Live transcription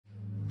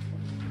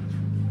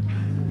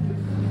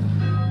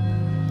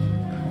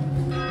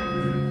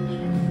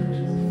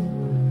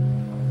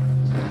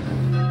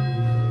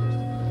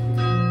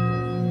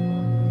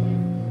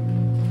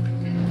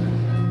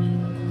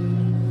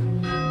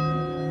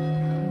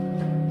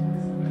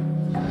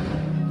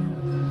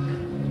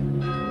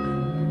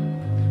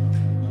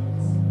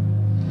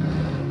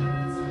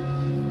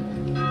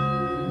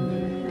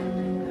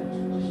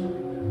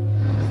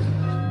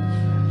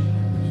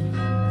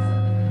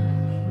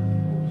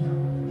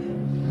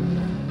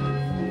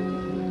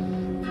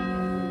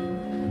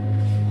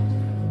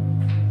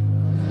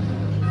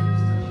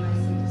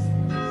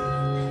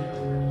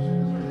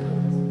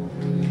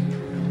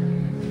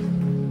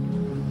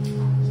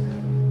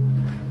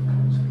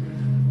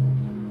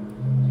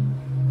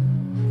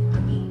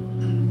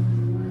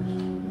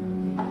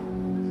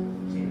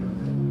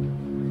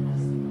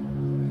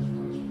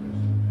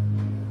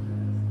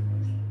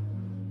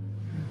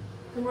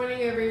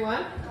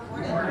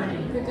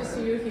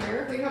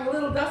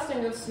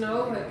of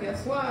snow, but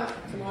guess what?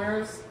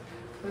 Tomorrow's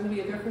going to be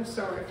a different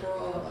story for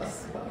all of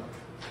us. But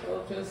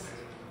we'll just,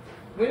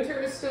 winter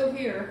is still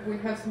here.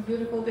 We've had some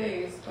beautiful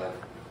days, but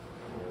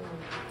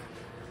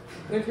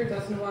winter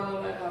doesn't want to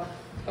let up.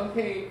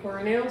 Okay, for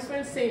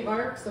announcements, St.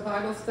 Mark's, the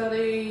Bible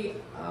study,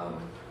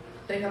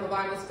 they have a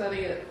Bible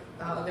study at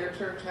their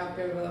church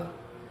after the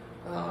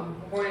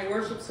morning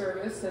worship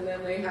service, and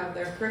then they have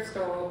their thrift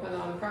store open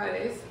on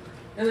Fridays.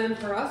 And then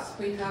for us,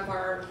 we have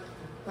our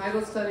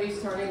Bible study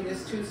starting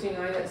this Tuesday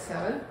night at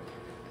 7.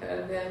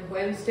 And then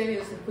Wednesday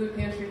is the food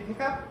pantry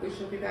pickup. We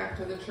should be back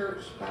to the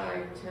church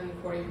by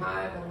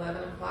 10:45,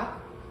 11 o'clock.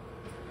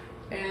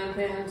 And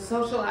then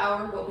social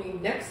hour will be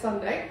next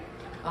Sunday.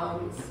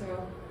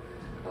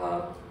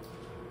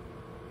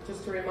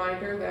 Just a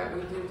reminder that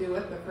we do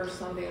it the first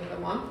Sunday of the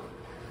month.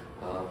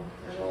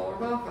 And all are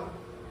welcome.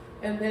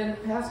 And then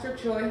Pastor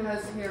Choi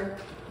has here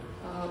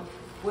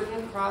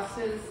wooden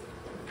crosses,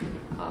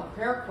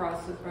 prayer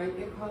crosses, right?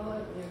 You call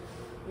it.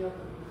 You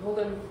hold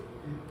them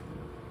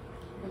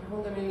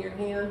in your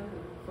hand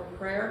for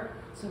prayer.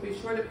 So be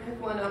sure to pick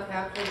one up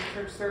after the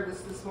church service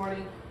this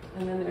morning,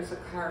 and then there's a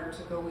card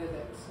to go with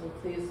it. So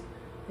please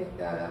pick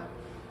that up.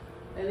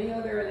 Any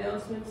other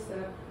announcements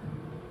that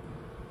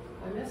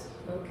I missed?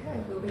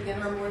 Okay, we'll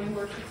begin our morning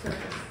worship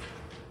service.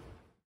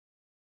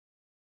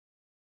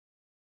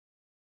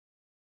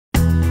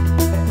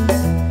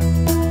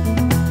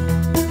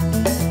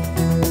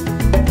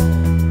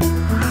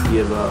 Do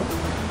you have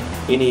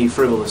any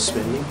frivolous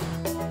spending?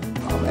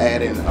 I'm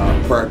adding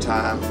prayer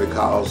time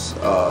because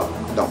I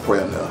don't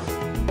pray enough.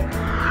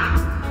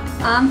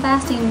 I'm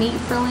fasting meat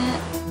for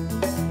Lent.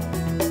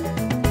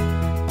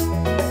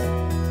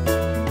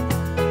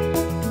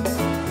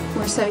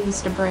 We're so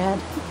used to bread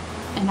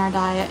in our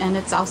diet, and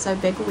it's also a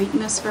big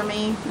weakness for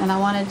me, and I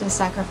wanted to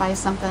sacrifice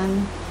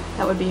something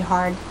that would be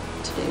hard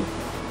to do.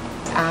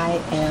 I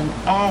am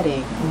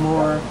adding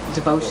more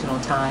devotional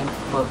time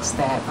books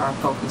that are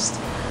focused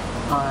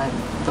on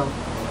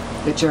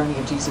the journey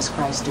of Jesus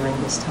Christ during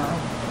this time.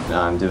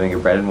 I'm doing a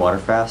bread and water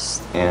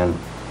fast, and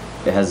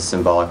it has a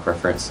symbolic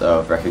reference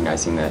of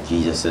recognizing that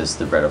Jesus is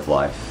the bread of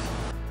life.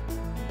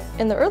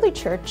 In the early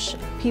church,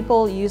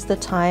 people used the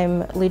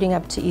time leading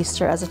up to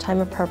Easter as a time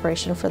of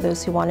preparation for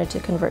those who wanted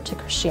to convert to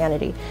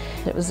Christianity.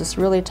 It was this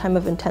really time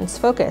of intense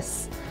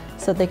focus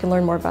so they can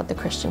learn more about the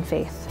Christian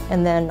faith.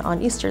 And then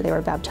on Easter, they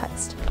were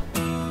baptized.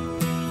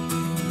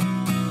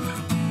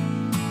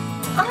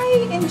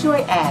 I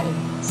enjoy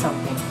adding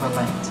something for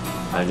Lent.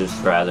 I'd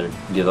just rather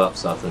give up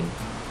something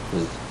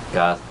because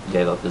God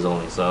gave up His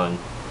only Son.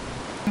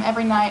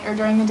 Every night or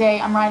during the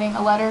day, I'm writing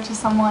a letter to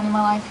someone in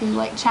my life who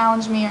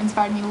challenged me or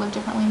inspired me to live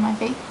differently in my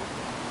faith.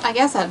 I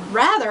guess I'd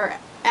rather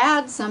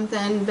add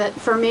something, but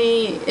for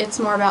me, it's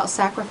more about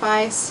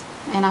sacrifice,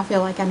 and I feel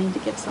like I need to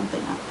give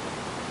something up.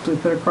 We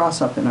put a cross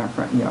up in our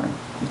front yard.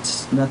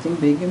 It's nothing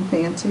big and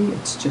fancy.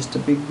 It's just a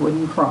big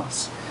wooden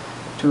cross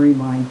to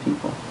remind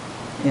people.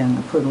 And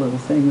I put a little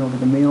thing over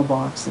the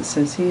mailbox that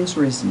says, "He is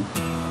risen."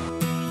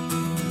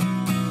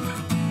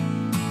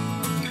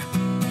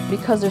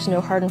 Because there's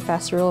no hard and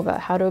fast rule about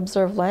how to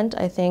observe Lent,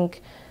 I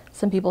think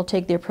some people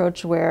take the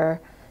approach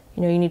where,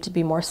 you need to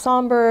be more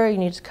somber, you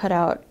need to cut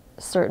out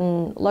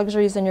certain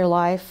luxuries in your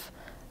life.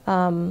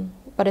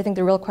 But I think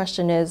the real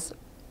question is,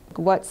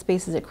 what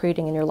space is it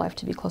creating in your life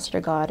to be closer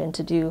to God and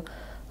to do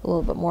a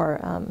little bit more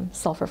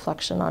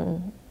self-reflection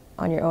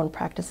on your own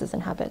practices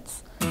and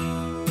habits.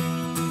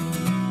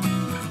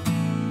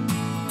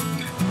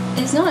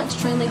 It's not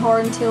extremely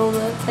hard until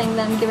the thing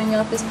that I'm giving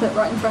up is put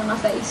right in front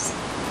of my face.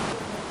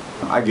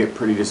 I get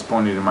pretty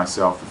disappointed in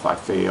myself if I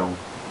fail.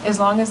 As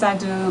long as I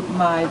do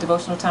my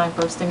devotional time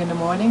first thing in the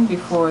morning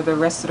before the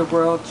rest of the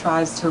world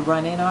tries to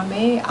run in on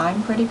me,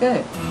 I'm pretty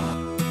good.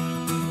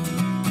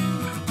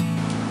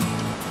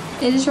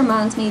 It just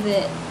reminds me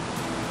that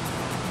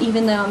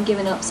even though I'm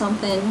giving up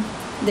something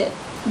that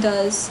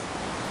does,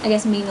 I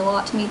guess, mean a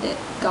lot to me, that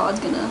God's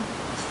going to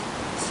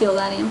fill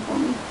that in for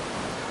me.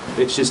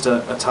 It's just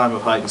a time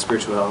of heightened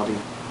spirituality.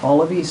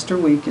 All of Easter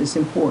week is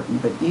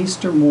important, but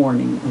Easter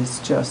morning is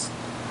just,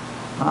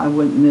 I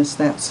wouldn't miss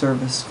that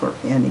service for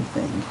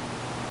anything.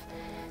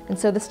 And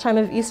so this time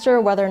of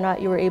Easter, whether or not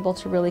you were able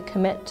to really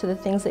commit to the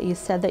things that you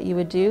said that you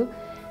would do,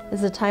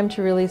 is a time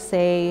to really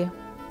say,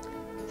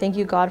 thank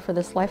you, God, for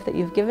this life that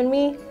you've given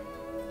me,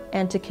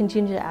 and to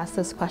continue to ask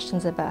those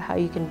questions about how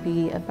you can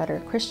be a better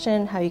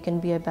Christian, how you can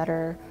be a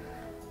better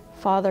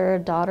father,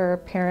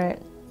 daughter,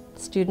 parent,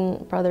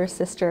 student, brother,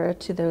 sister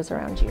to those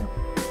around you.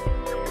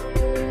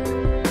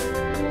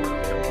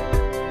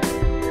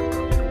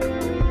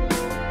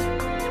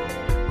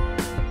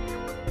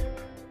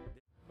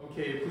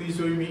 Okay, please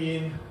join me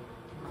in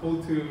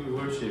call to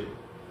worship.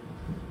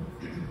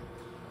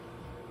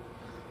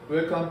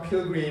 Welcome,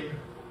 pilgrim,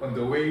 on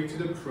the way to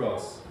the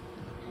cross.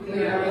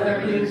 We are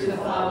learning to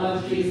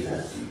follow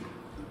Jesus.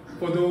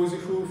 For those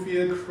who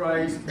feel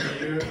Christ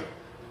near,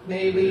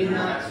 may we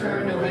not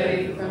turn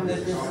away from the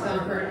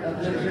discomfort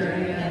of the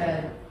journey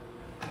ahead.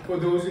 For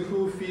those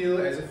who feel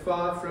as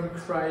far from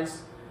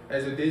Christ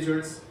as the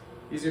desert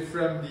is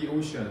from the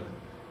ocean,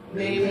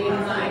 May we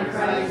find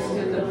Christ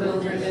in the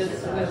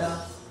wilderness with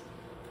us.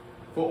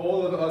 For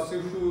all of us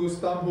who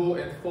stumble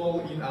and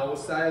fall in our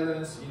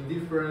silence,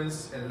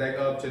 indifference, and lack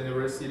of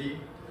generosity,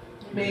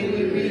 may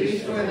we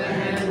reach for the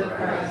hand of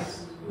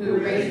Christ, who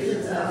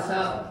raises us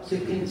up to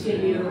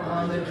continue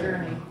on the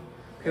journey.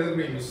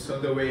 Pilgrims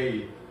on the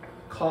way,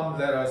 come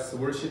let us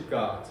worship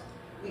God.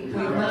 We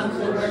come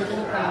to worship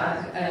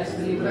God as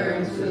we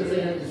learn to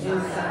live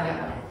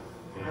inside.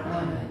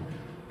 Amen.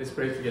 Let's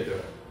pray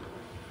together.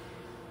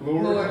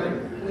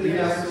 Lord, we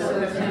are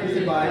so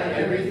tempted by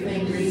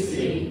everything we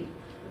see,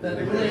 the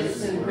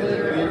glitz and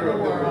glitter of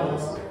the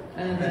world,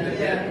 and the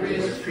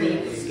debt-rich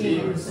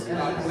schemes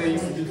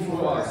placed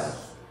before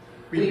us.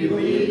 We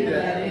believe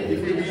that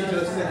if we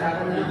just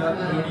have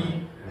enough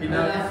money,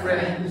 enough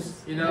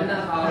friends,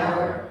 enough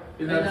power,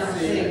 enough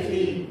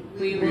safety,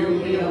 we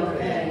will be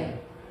okay.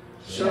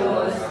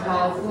 Show us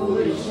how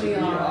foolish we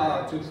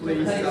are to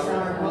place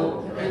our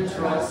hope and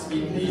trust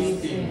in these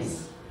things.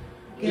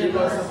 Give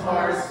us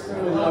hearts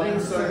for loving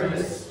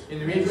service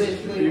in which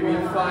we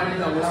will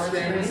find our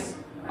strength,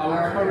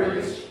 our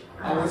courage,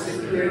 our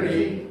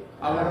security,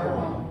 our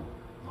home.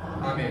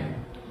 Amen.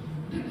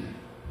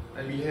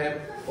 And we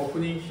have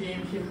opening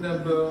hymn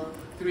number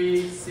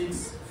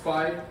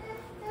 365,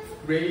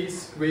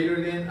 Grace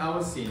Greater Than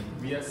Our Sin.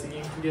 We are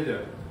singing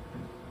together.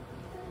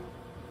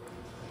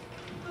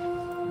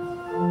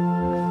 Now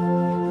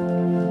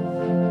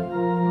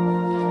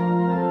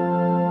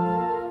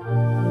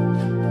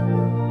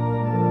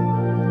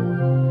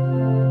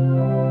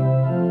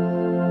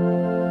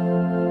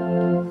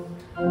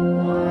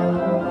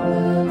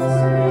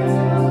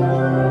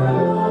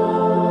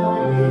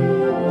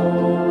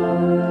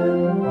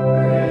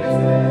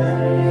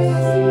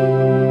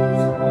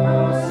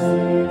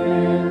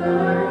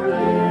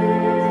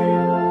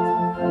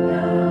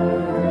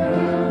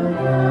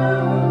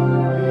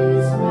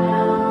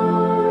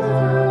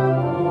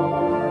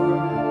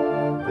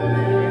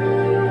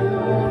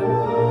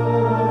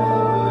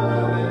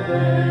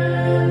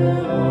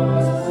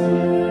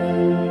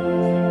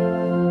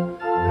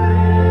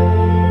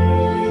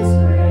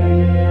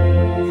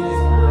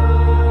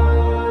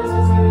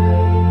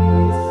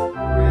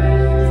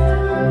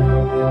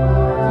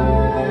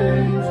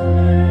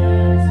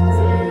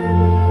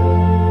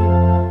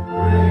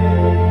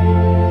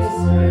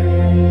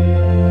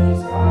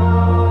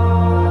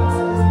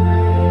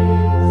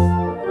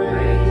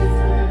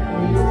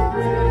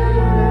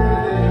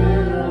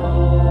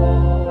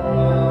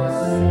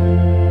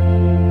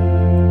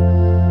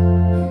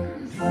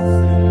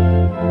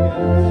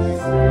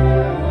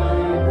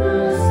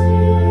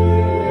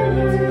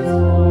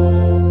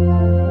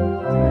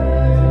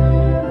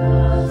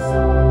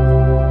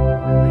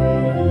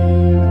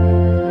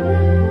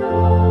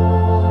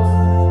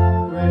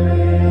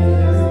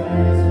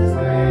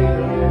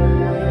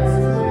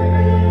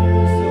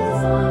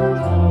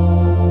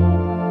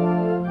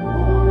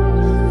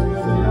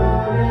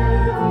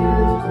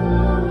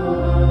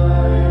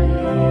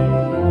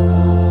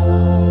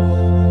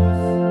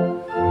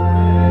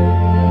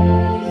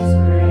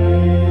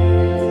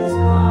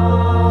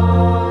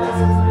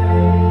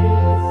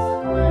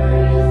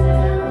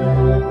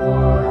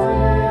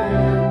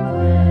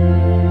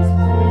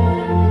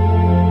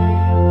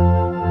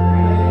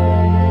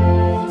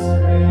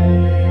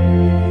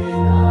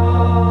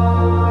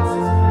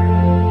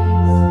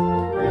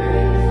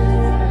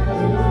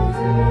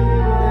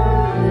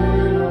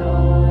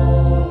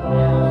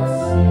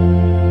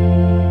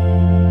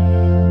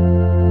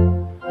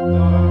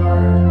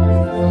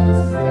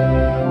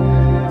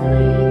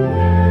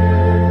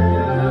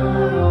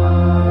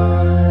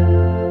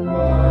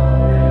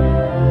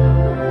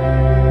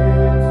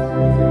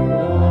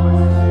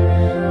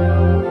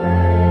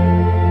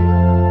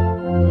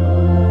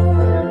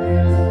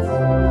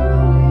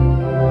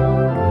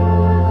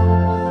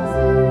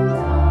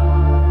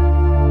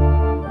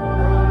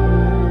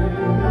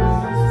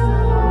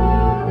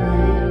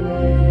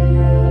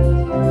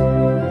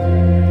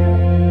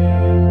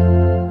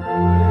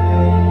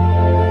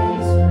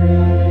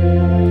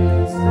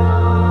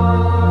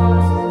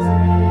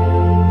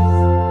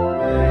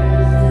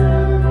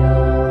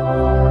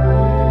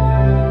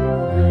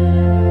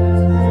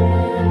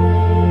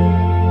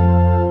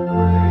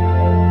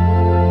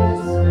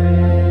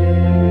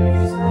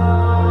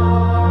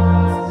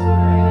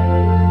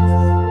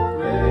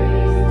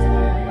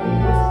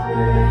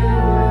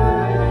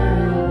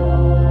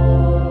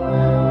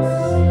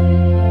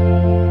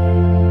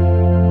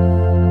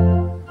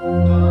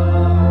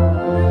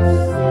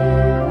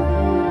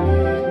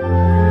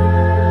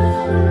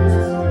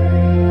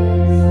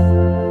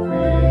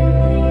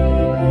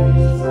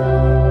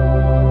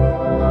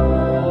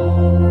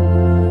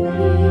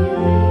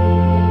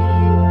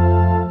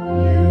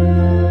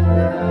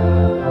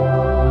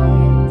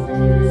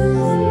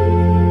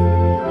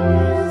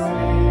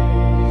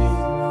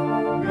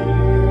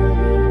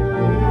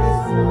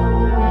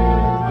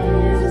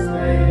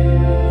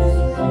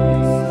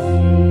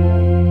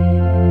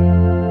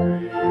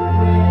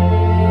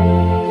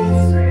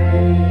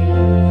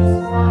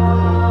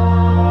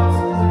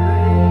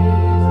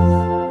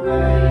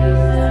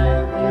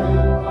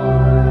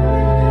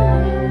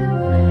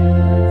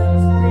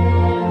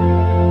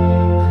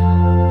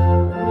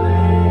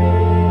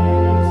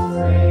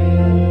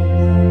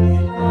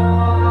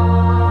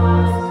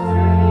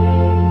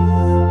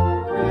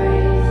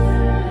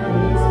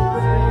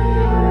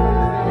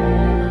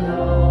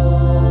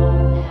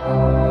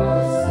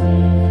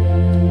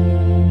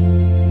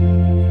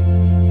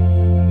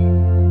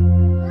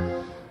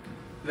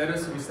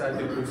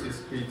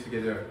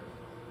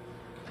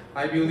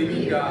I believe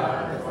in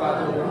God, the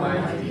Father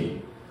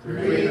Almighty,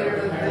 creator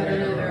of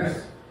heaven and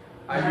earth.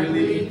 I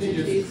believe in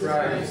Jesus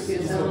Christ,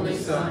 his only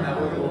Son,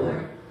 our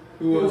Lord,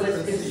 who was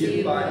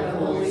conceived by the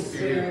Holy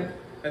Spirit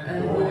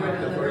and born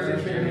of the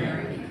Virgin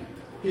Mary.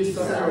 He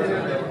suffered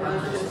under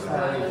Pontius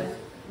Pilate,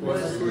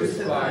 was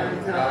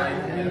crucified,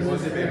 died, and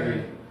was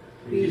buried.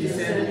 He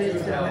descended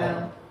into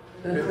hell.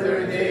 The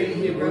third day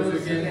he rose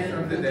again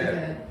from the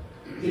dead.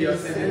 He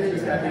ascended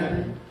to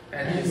heaven,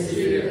 and is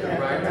seated at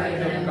the right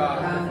hand of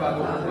God the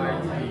Father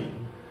Almighty.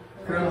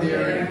 From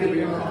there he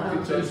will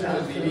come to judge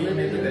the living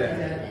and the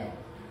dead.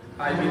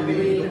 I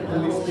believe in the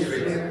Holy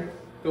Spirit,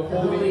 the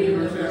holy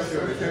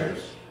universal church,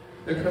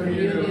 the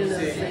communion of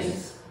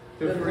saints,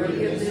 the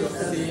forgiveness of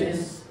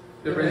sins,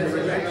 the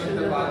resurrection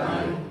of the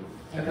body,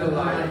 and the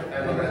life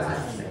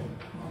everlasting.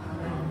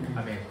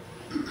 Amen.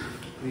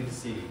 Please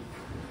see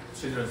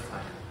children's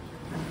time.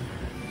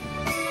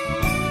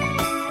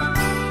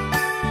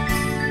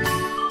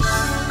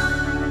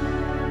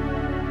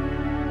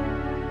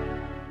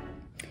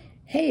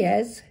 Hey,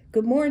 Ez.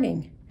 Good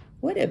morning.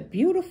 What a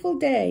beautiful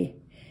day.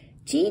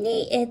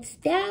 Jeannie, it's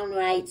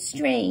downright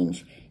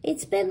strange.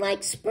 It's been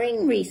like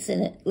spring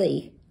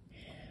recently.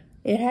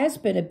 It has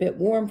been a bit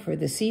warm for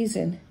the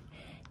season.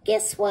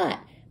 Guess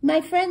what?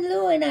 My friend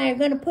Lou and I are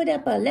going to put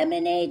up a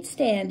lemonade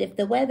stand if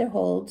the weather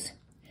holds.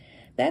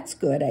 That's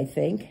good, I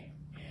think.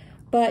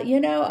 But, you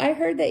know, I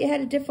heard that you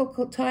had a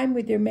difficult time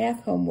with your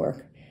math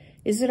homework.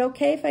 Is it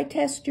okay if I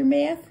test your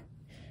math?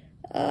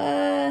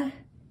 I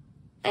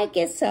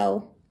guess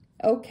so.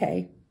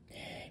 Okay.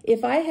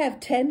 If I have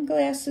 10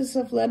 glasses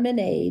of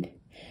lemonade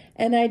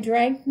and I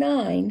drank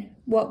 9,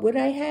 what would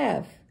I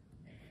have?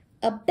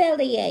 A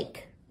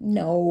bellyache.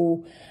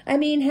 No. I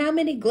mean, how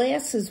many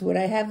glasses would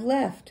I have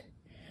left?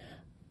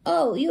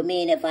 Oh, you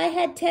mean if I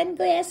had 10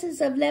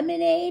 glasses of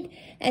lemonade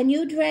and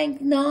you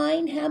drank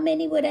 9, how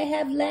many would I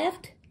have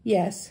left?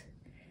 Yes.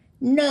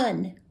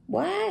 None.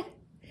 What?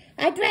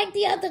 I drank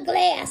the other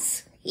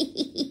glass.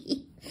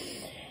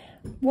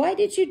 Why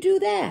did you do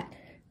that?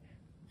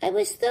 I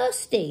was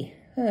thirsty.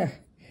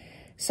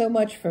 So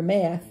much for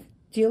math.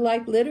 Do you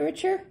like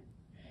literature?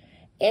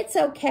 It's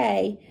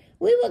okay.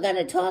 We were going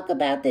to talk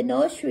about the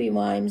nursery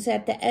rhymes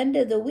at the end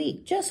of the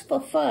week, just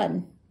for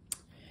fun.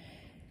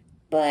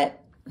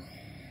 But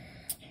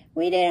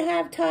we didn't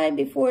have time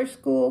before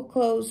school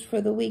closed for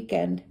the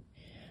weekend.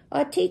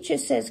 Our teacher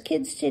says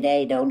kids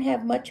today don't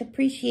have much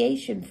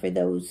appreciation for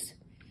those.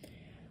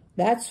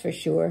 That's for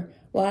sure.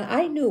 Well,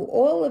 I knew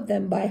all of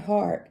them by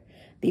heart.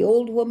 The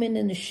Old Woman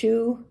in the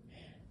Shoe,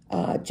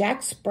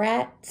 Jack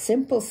Sprat,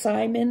 Simple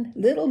Simon,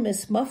 Little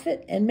Miss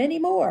Muffet, and many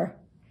more.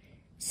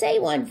 Say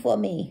one for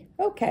me.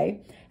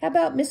 Okay. How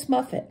about Miss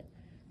Muffet?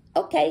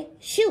 Okay,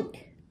 shoot.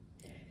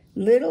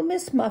 Little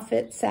Miss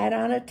Muffet sat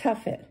on a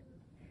tuffet.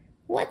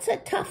 What's a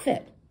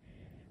tuffet?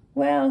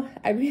 Well,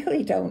 I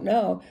really don't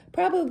know.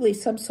 Probably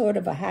some sort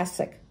of a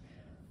hassock.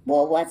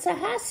 Well, what's a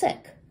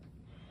hassock?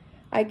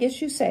 I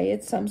guess you say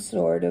it's some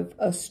sort of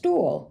a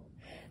stool.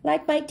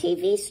 Like my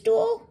TV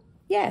stool?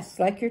 Yes,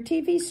 like your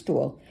TV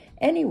stool.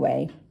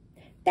 Anyway,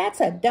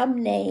 that's a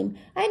dumb name.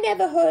 I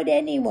never heard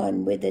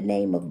anyone with the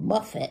name of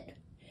Muffet.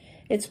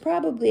 It's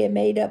probably a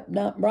made-up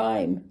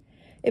rhyme.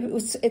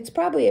 It's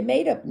probably a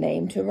made-up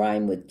name to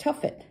rhyme with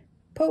tuffet.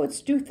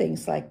 Poets do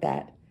things like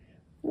that.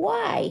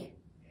 Why?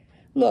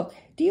 Look,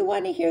 do you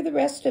want to hear the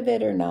rest of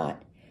it or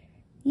not?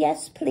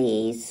 Yes,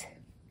 please.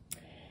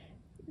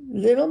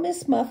 Little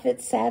Miss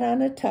Muffet sat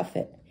on a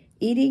tuffet,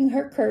 eating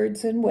her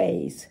curds and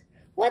whey.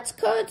 What's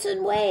curds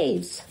and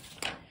whey?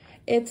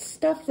 It's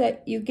stuff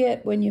that you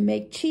get when you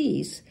make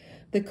cheese.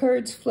 The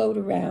curds float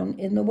around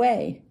in the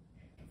whey.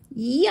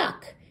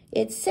 Yuck!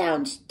 It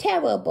sounds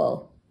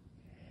terrible.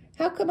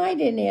 How come I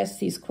didn't ask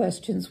these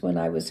questions when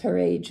I was her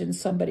age and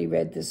somebody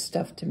read this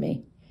stuff to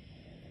me?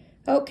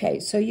 Okay,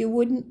 so you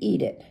wouldn't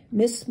eat it.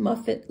 Miss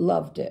Muffet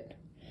loved it.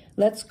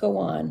 Let's go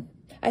on.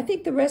 I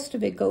think the rest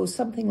of it goes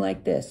something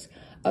like this.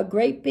 A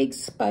great big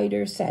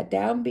spider sat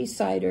down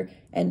beside her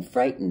and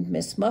frightened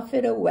Miss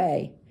Muffet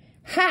away.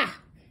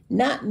 Ha!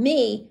 Not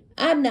me.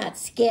 I'm not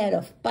scared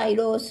of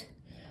spiders.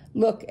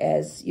 Look,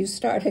 Ez, you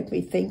started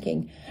me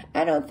thinking.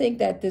 I don't think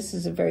that this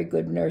is a very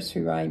good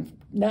nursery rhyme,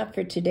 not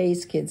for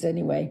today's kids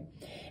anyway.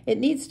 It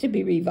needs to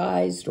be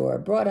revised or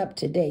brought up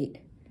to date.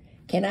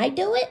 Can I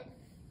do it?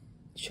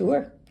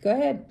 Sure, go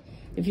ahead.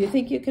 If you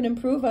think you can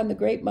improve on the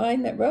great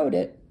mind that wrote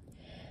it.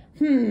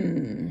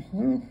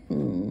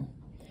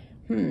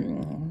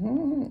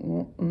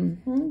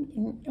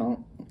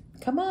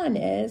 Come on,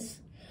 Ez.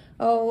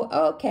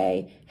 Oh,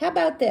 okay. How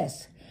about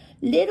this?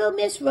 Little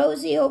Miss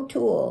Rosie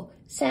O'Toole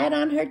sat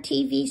on her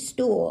TV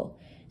stool,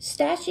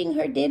 stashing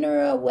her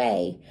dinner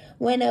away.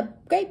 When a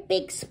great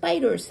big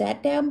spider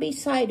sat down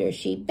beside her,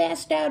 she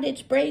bashed out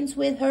its brains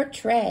with her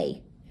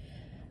tray.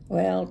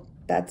 Well,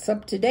 that's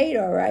up to date,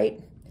 all right.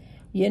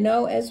 You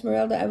know,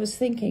 Esmeralda, I was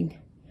thinking,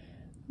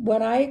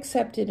 what I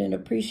accepted and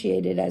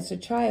appreciated as a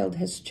child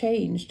has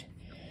changed.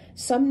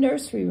 Some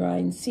nursery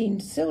rhymes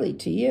seemed silly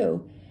to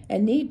you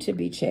and need to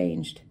be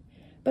changed.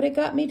 But it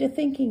got me to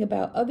thinking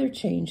about other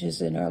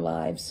changes in our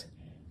lives.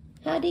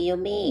 How do you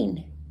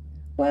mean?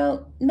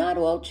 Well, not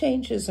all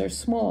changes are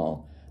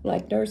small,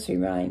 like nursery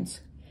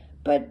rhymes,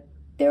 but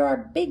there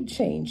are big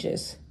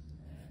changes.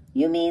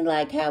 You mean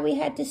like how we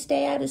had to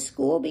stay out of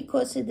school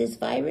because of this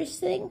virus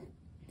thing?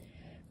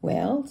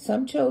 Well,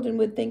 some children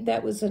would think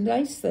that was a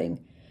nice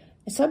thing.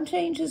 Some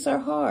changes are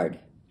hard,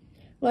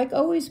 like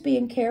always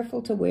being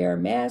careful to wear a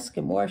mask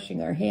and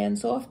washing our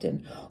hands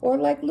often, or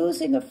like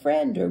losing a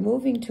friend or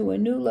moving to a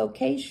new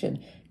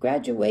location,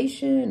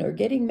 graduation or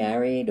getting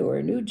married or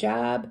a new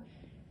job.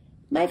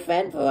 My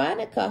friend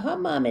Veronica, her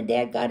mom and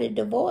dad got a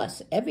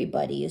divorce.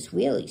 Everybody is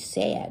really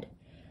sad.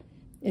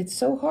 It's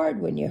so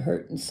hard when you're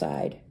hurt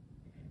inside.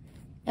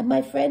 And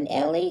my friend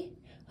Ellie,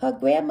 her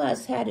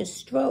grandma's had a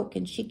stroke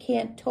and she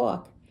can't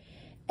talk.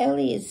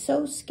 Ellie is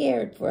so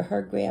scared for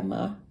her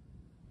grandma.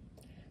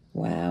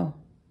 Wow,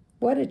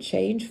 what a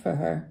change for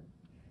her.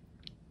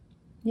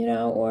 You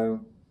know,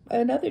 or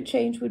another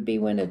change would be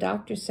when a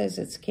doctor says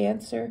it's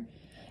cancer.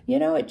 You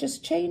know, it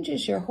just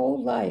changes your whole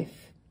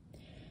life.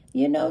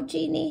 You know,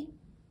 Jeannie,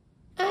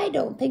 I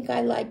don't think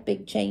I like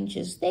big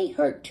changes. They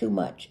hurt too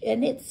much,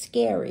 and it's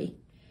scary.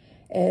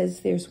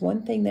 As there's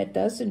one thing that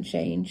doesn't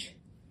change.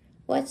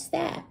 What's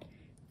that?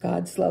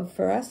 God's love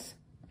for us.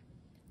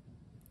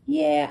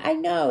 Yeah, I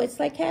know. It's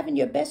like having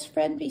your best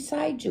friend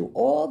beside you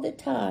all the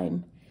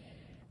time.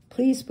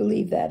 Please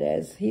believe that,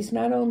 as he's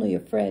not only a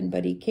friend,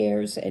 but he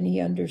cares and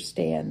he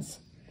understands.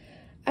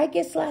 I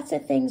guess lots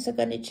of things are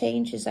going to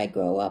change as I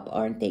grow up,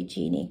 aren't they,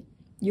 Jeannie?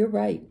 You're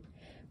right.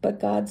 But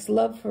God's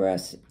love for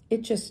us,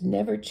 it just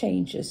never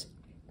changes.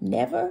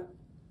 Never?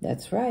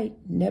 That's right,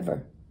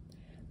 never.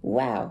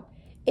 Wow.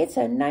 It's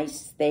a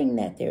nice thing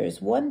that there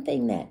is one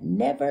thing that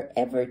never,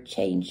 ever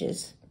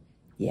changes.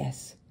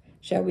 Yes.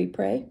 Shall we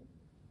pray?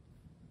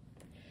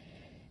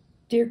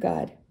 Dear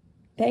God,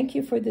 thank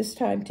you for this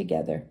time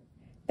together.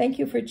 Thank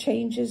you for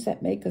changes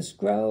that make us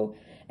grow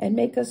and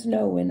make us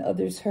know when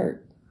others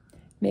hurt.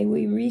 May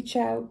we reach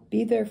out,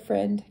 be their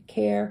friend,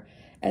 care,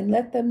 and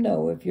let them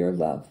know of your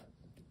love.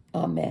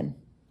 Amen.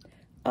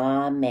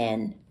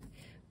 Amen.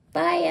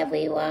 Bye,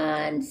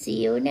 everyone.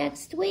 See you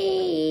next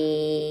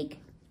week.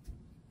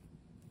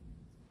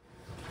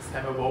 Let's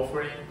have a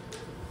offering.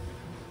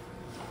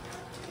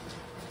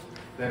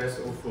 Let us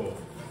offer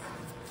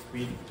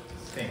sweet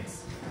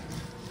thanks.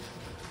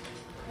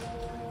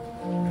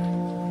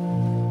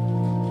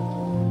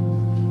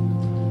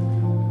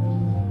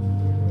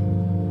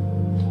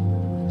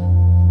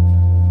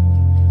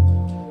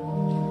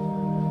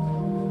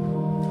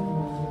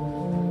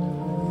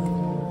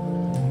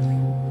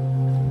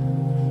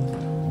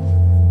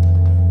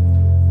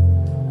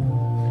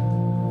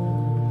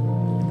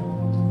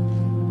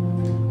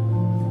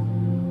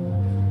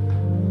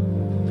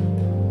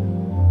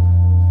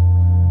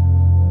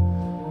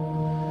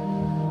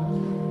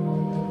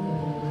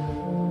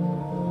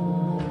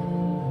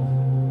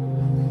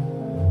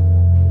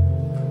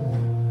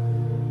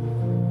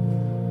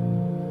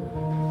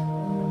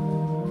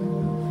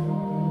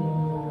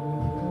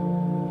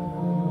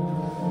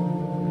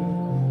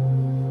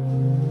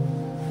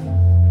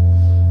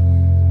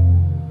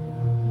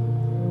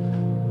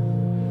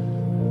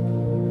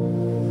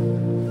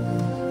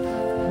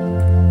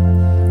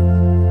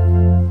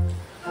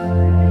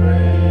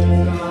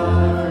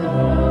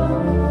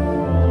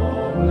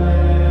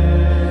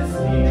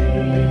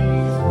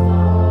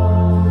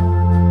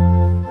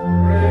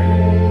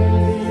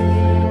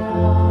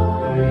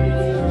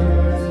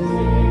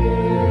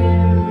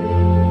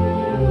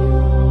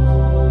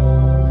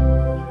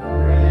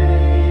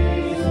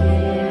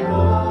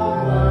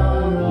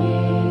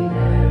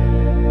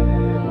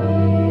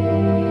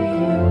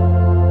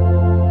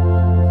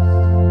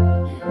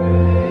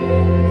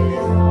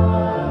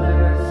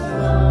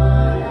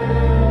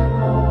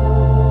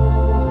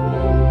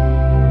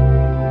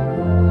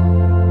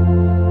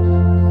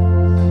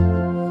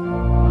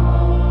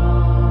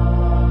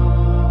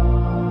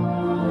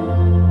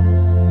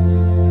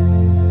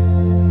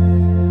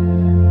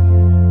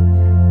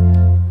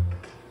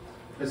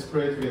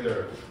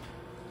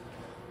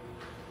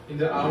 In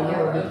the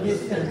hour of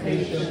his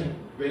temptation,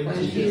 when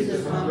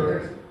Jesus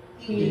hungered,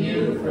 he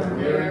knew from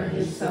where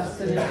his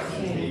sustenance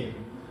came.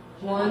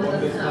 One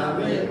does not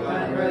live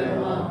by bread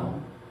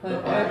alone,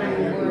 but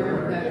every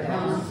word that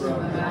comes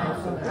from the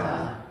mouth of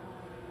God.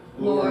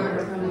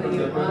 Lord, from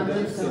the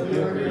abundance of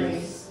your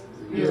grace,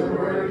 your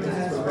word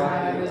has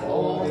provided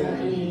all that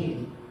we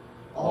need.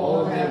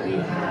 All that we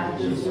have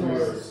is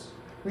yours.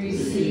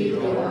 Receive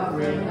the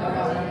offering of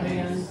our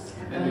hands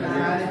and the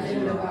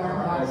gratitude of our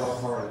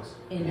hearts.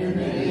 In the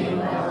name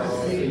of our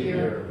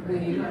Savior,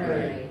 we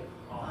pray.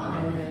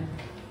 Amen.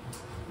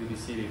 You be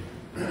seated.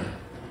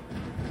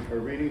 Our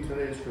reading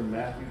today is from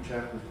Matthew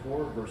chapter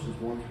 4, verses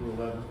 1 through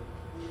 11.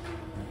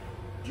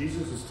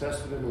 Jesus is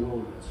tested in the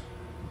wilderness.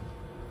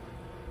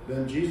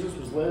 Then Jesus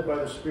was led by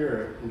the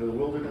Spirit into the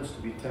wilderness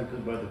to be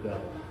tempted by the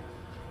devil.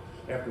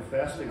 After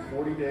fasting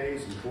 40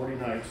 days and 40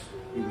 nights,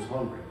 he was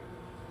hungry.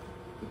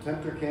 The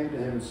tempter came to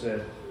him and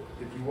said,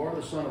 "If you are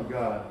the Son of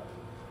God,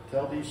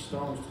 tell these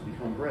stones to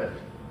become bread."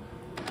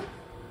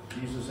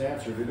 Jesus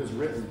answered, "It is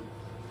written,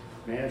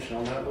 Man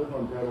shall not live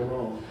on bread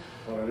alone,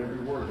 but on every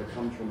word that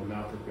comes from the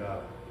mouth of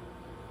God.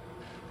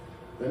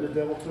 Then the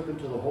devil took him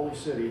to the holy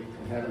city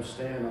and had him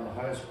stand on the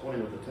highest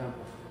point of the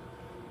temple.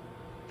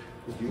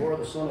 If you are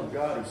the Son of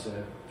God, he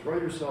said, throw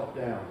yourself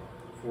down,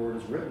 for it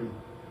is written,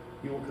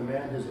 he will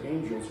command his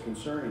angels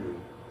concerning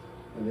you,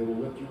 and they will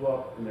lift you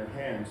up in their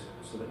hands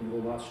so that you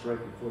will not strike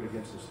your foot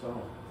against a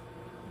stone.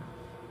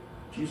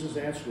 Jesus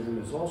answered him,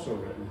 it is also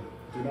written,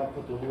 do not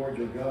put the Lord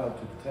your God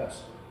to the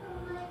test.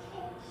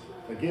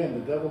 Again,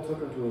 the devil took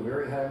him to a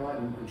very high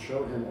mountain and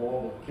showed him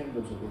all the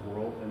kingdoms of the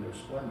world and their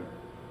splendor.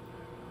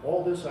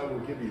 All this I will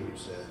give you, he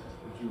said,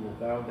 if you will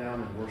bow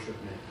down and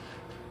worship me.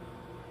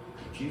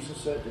 Jesus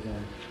said to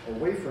him,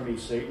 away from me,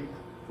 Satan,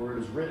 for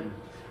it is written,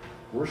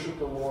 worship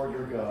the Lord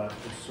your God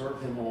and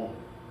serve him only.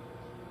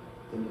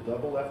 Then the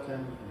devil left him,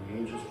 and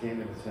the angels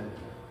came and attended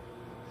him.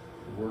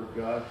 The word of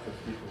God for the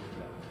people of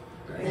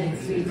God.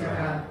 Thanks be to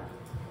God.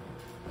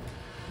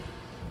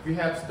 We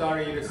have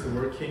started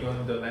working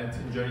on the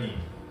Lenten journey.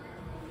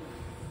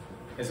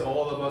 As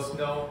all of us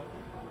know,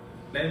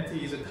 Lent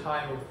is a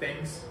time of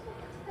thanks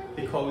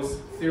because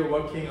through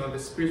working on the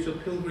spiritual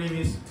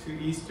pilgrimage to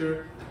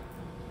Easter,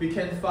 we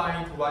can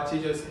find what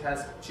Jesus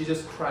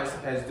Christ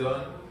has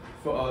done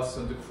for us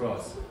on the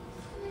cross.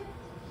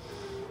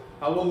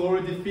 Our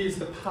Lord defeats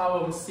the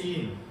power of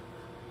sin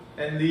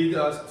and leads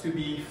us to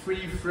be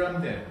free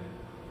from them.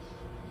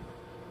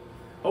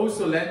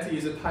 Also, Lent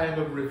is a time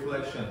of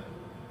reflection.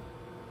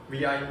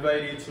 We are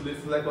invited to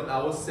reflect on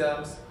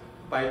ourselves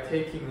by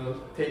taking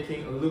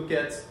a look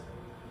at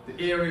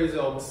the areas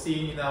of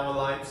sin in our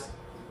lives,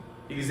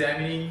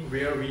 examining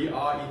where we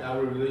are in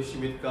our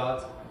relationship with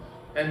God,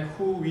 and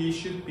who we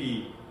should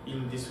be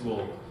in this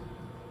world.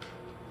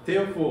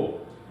 Therefore,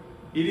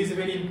 it is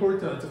very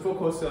important to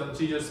focus on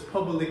Jesus'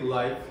 public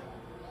life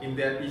in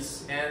that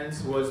its end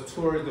was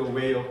toward the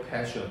way of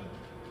passion.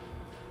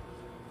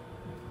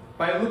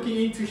 By looking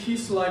into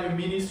his life and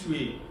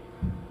ministry,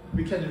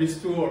 we can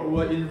restore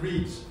or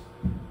enrich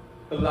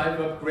a life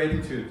of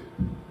gratitude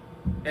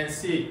and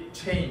seek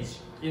change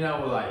in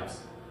our lives.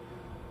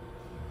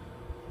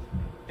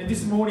 And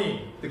this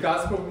morning, the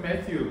Gospel of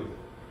Matthew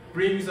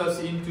brings us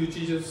into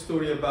Jesus'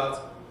 story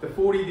about the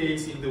 40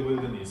 days in the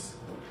wilderness.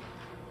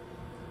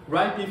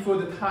 Right before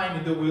the time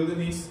in the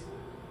wilderness,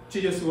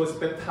 Jesus was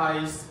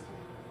baptized,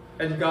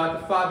 and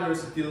God the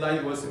Father's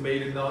delight was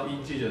made known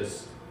in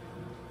Jesus.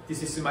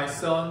 This is my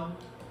Son,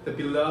 the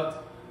beloved,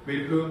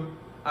 with whom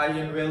I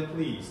am well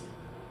pleased.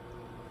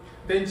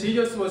 Then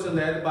Jesus was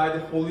led by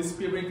the Holy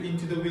Spirit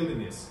into the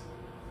wilderness.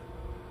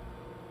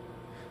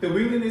 The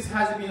wilderness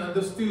has been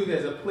understood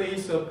as a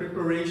place of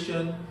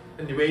preparation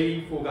and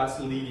waiting for God's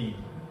leading.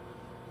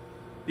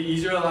 The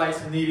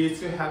Israelites needed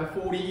to have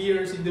 40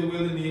 years in the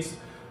wilderness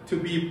to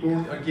be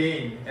born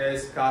again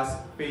as God's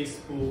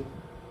faithful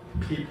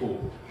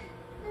people.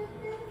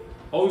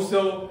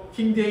 Also,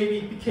 King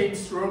David became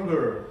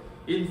stronger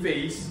in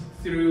faith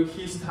through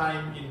his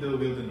time in the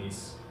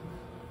wilderness.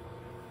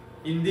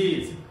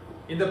 Indeed,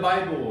 in the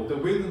Bible, the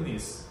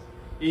wilderness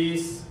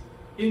is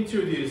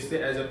introduced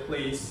as a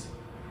place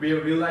where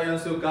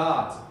reliance on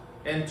God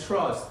and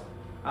trust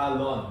are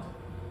learned.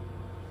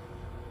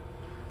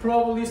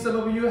 Probably some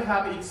of you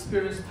have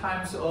experienced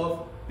times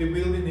of the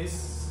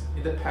wilderness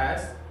in the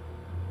past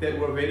that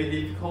were very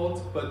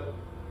difficult but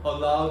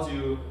allowed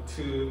you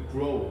to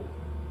grow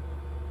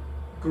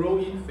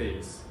in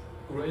faith,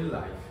 grow in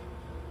life.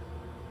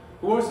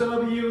 Or some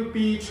of you would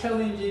be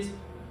challenged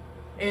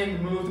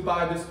and moved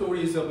by the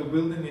stories of the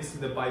wilderness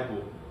in the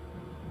Bible.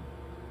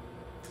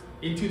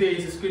 In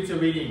today's scripture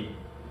reading,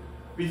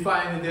 we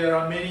find that there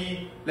are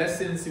many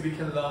lessons we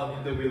can learn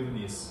in the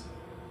wilderness.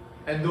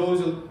 And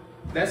those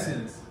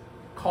lessons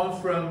come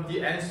from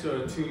the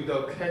answer to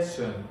the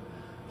question,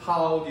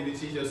 how did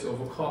Jesus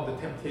overcome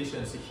the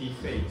temptations he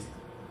faced?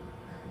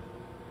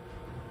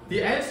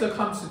 The answer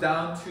comes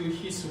down to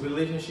his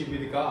relationship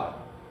with God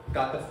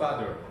the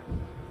Father.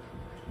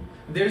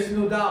 There is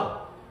no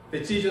doubt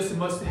that Jesus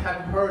must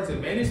have heard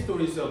many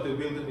stories of the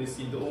wilderness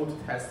in the Old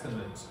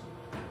Testament.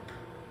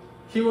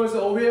 He was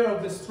aware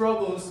of the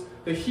struggles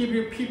the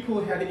Hebrew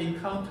people had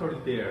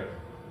encountered there.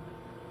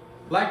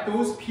 Like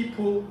those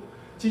people,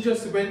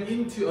 Jesus went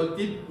into a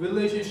deep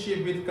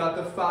relationship with God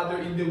the Father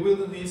in the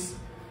wilderness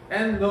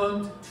and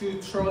learned to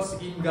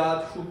trust in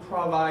God who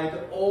provides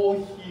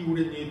all he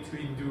would need to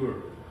endure.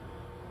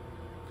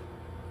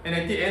 And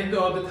at the end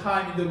of the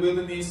time in the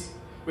wilderness,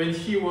 when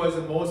he was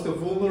most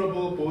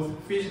vulnerable both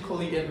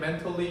physically and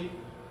mentally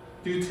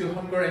due to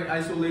hunger and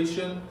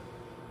isolation,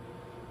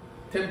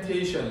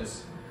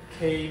 temptations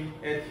came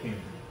at him.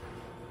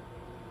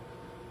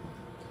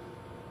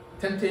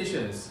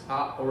 Temptations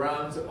are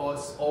around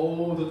us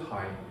all the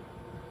time.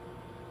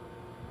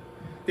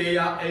 They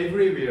are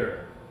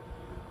everywhere,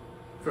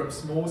 from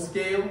small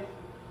scale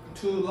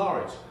to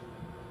large.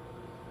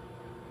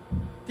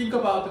 Think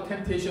about the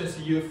temptations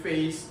you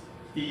face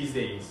these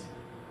days.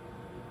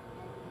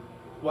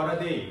 What are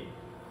they?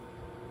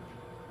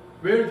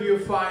 Where do you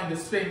find the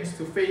strength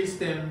to face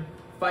them,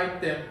 fight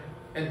them,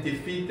 and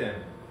defeat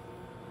them?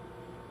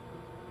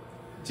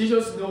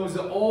 Jesus knows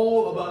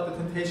all about the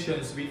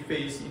temptations we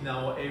face in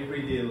our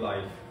everyday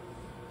life.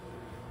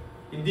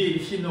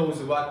 Indeed, he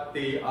knows what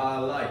they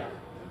are like.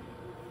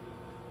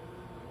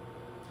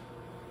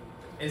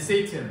 And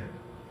Satan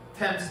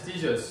tempts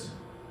Jesus,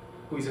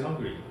 who is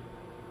hungry.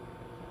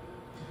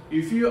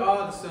 If you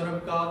are the Son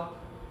of God,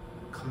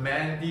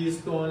 command these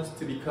stones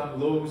to become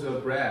loaves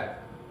of bread.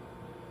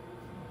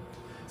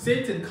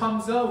 Satan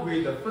comes up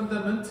with a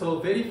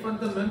very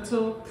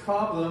fundamental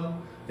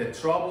problem that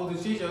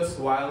troubled Jesus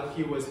while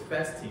he was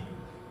fasting.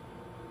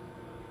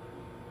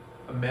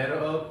 A matter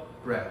of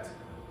bread.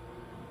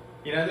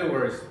 In other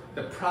words,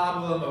 the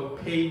problem of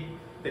pain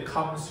that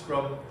comes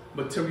from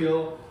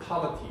material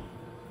poverty.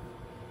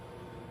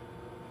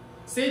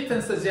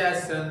 Satan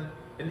suggests an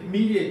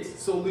immediate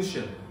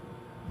solution,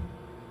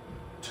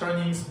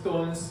 turning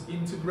stones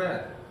into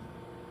bread.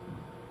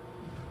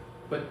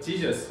 But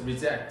Jesus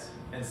rejected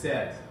and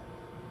said,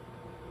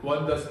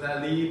 "One does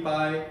not live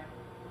by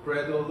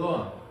bread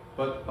alone,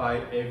 but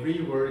by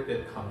every word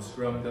that comes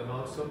from the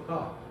mouth of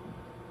God."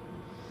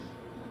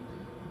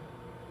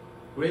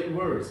 Great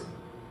words.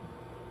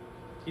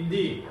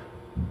 Indeed.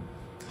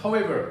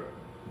 However,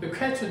 the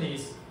question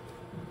is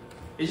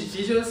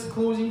Jesus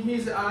closing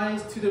his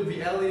eyes to the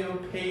reality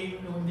of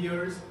pain on the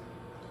earth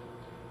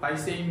by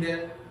saying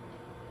that?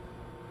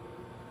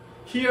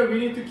 Here we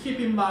need to keep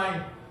in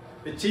mind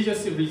that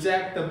Jesus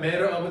rejects the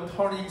matter of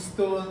turning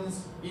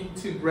stones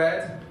into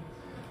bread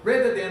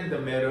rather than the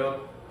matter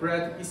of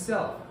bread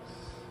itself.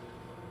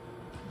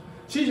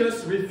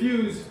 Jesus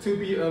refused to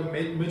be a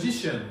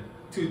magician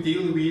to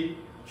deal with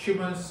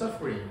human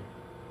suffering.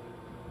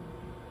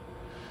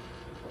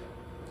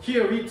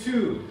 Here we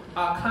too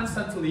are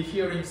constantly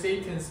hearing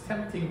Satan's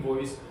tempting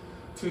voice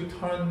to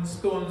turn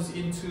stones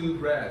into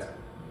bread.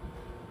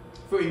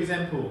 For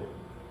example,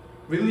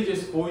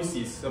 religious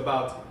voices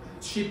about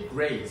cheap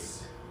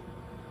grace,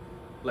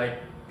 like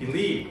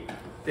believe,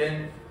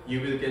 then you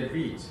will get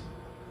rich.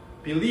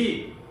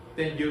 Believe,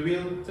 then you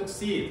will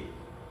succeed.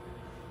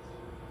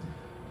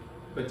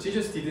 But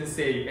Jesus didn't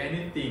say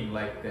anything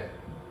like that.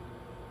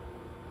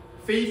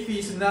 Faith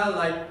is not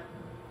like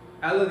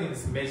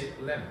Aladdin's magic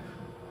lamp.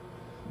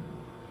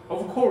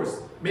 Of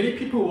course, many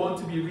people want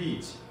to be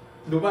rich.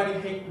 Nobody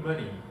hates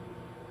money.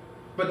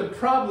 But the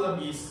problem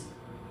is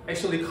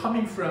actually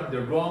coming from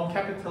the wrong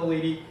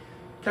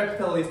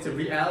capitalist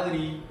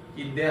reality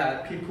in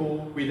that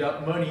people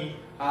without money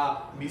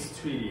are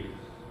mistreated.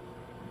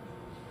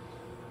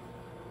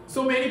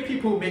 So many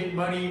people make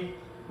money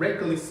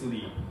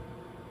recklessly.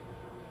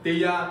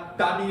 They are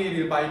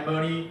dominated by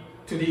money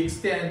to the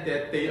extent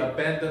that they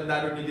abandon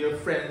not only their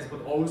friends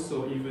but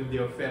also even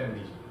their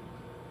family.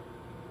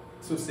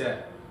 So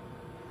sad.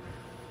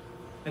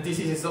 And this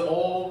is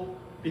all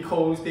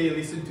because they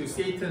listen to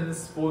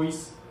Satan's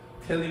voice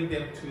telling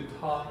them to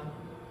turn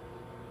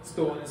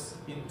stones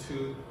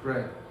into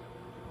bread.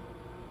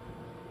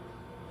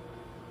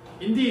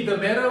 Indeed, the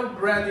matter of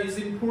bread is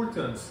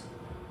important,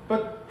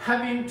 but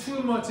having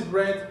too much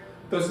bread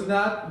does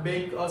not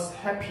make us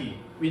happy,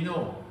 we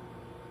know.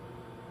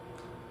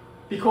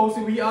 Because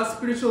we are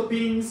spiritual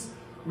beings,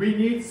 we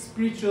need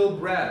spiritual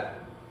bread,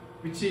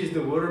 which is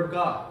the Word of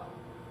God.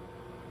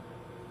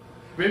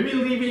 When we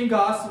live in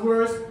God's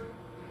words,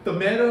 the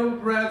matter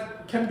of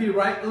bread can be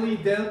rightly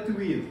dealt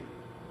with.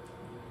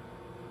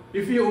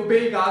 If we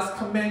obey God's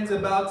commands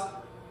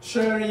about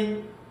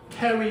sharing,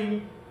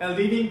 caring, and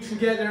living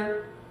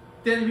together,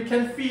 then we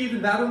can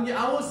feed not only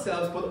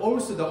ourselves but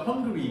also the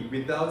hungry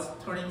without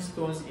turning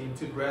stones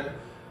into bread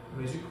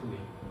magically.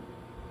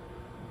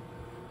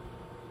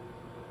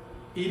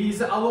 It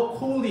is our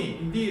calling,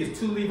 indeed,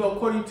 to live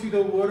according to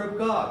the Word of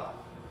God.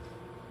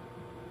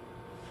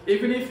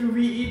 Even if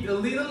we eat a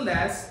little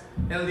less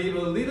and live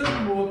a little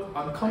more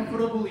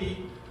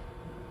uncomfortably,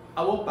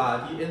 our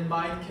body and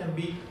mind can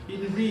be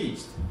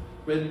enriched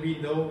when we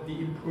know the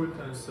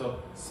importance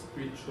of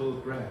spiritual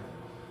bread.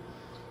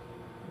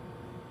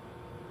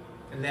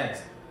 And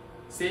next,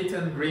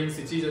 Satan brings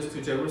Jesus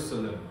to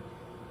Jerusalem,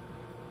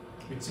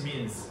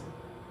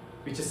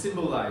 which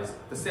symbolizes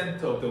the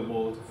center of the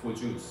world for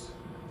Jews.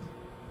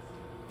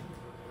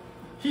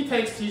 He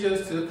takes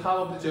Jesus to the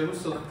top of the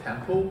Jerusalem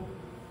temple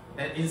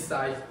and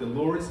incites the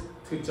Lord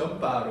to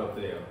jump out of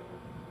there.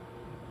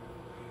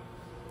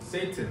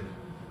 Satan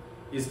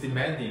is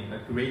demanding a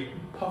great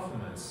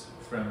performance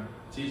from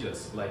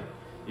Jesus. Like,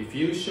 if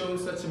you show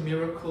such a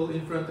miracle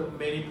in front of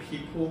many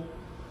people,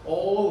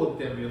 all of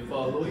them will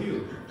follow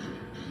you.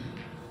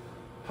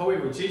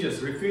 However, Jesus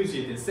refuses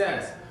it and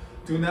says,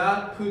 "Do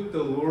not put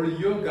the Lord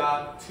your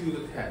God to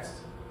the test."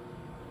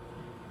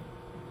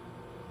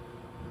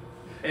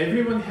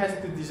 Everyone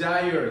has the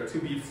desire to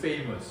be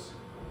famous.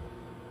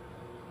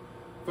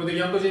 For the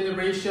younger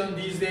generation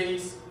these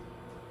days,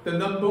 the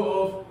number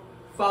of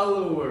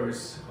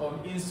followers on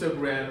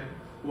Instagram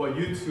or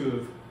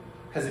YouTube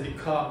has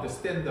become the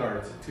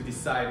standard to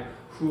decide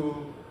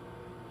who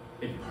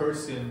a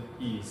person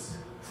is,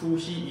 who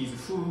he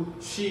is, who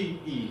she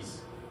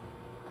is.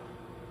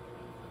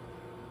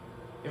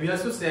 And we are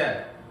so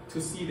sad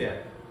to see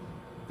that,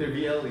 the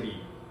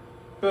reality.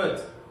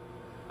 But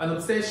An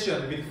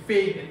obsession with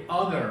fame and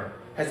honor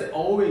has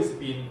always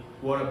been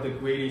one of the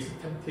greatest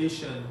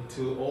temptations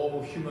to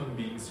all human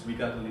beings,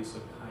 regardless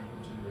of time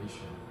and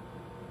generation.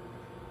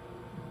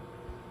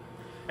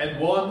 And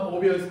one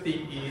obvious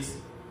thing is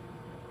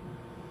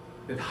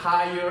that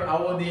higher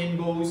our name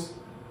goes,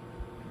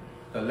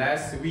 the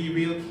less we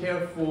will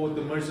care for the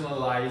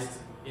marginalized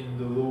in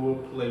the lower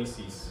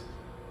places.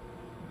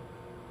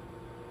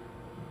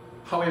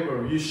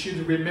 However, you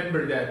should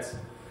remember that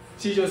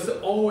Jesus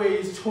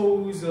always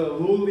chose a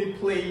lowly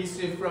place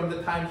from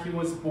the time he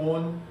was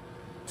born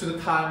to the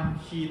time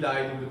he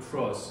died on the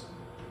cross.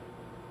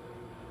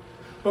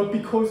 But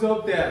because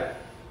of that,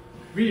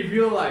 we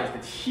realize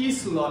that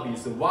his love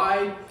is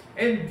wide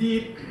and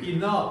deep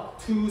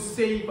enough to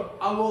save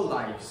our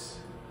lives.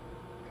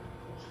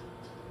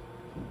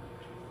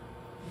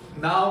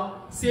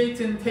 Now,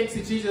 Satan takes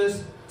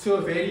Jesus to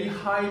a very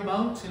high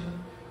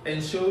mountain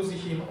and shows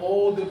him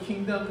all the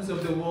kingdoms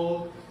of the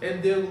world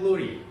and their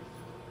glory.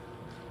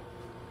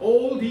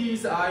 All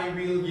these I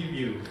will give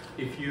you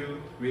if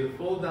you will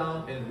fall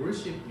down and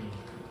worship me.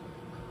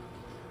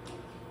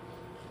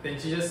 Then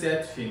Jesus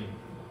said to him,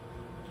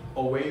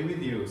 "Away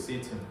with you,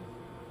 Satan,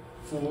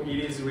 for it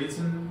is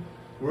written,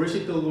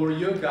 worship the Lord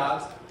your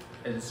God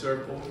and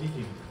serve only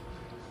him."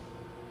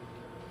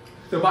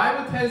 The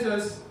Bible tells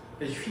us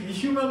that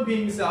human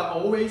beings are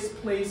always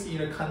placed in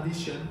a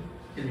condition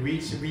in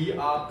which we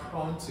are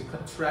prone to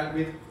contract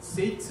with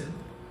Satan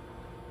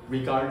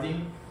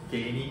regarding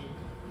gaining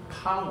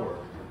power.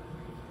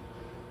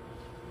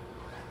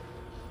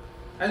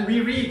 And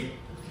we read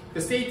the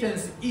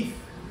Satan's if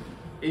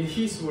in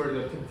his word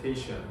of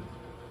temptation.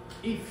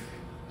 If.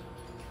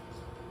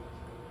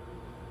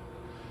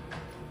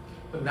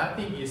 But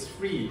nothing is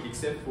free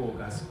except for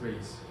God's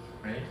grace,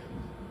 right?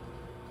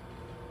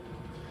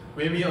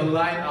 When we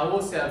align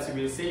ourselves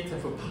with Satan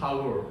for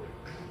power,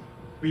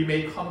 we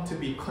may come to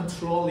be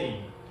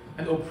controlling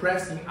and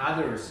oppressing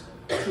others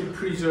to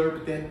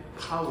preserve that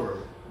power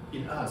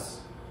in us.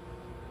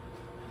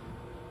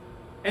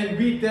 And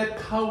with that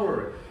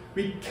power,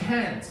 we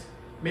can't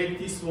make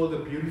this world a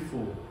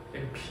beautiful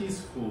and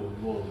peaceful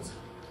world.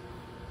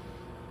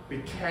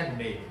 We can't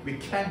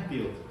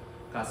build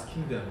God's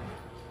kingdom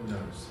on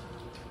earth.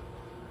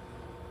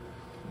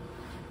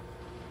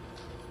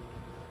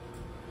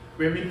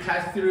 When we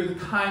pass through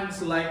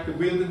times like the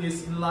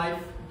wilderness in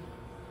life,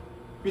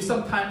 we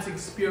sometimes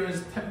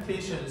experience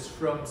temptations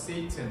from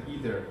Satan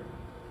either.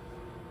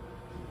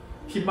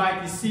 He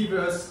might deceive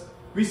us,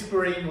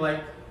 whispering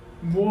like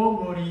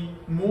more money,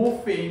 more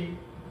fame,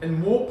 and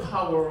more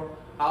power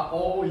are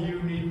all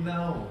you need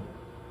now.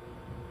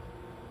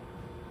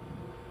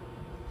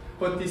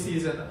 But this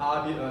is an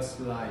obvious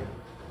lie,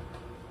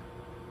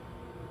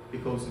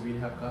 because we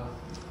have God.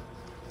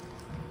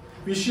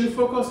 We should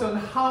focus on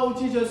how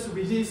Jesus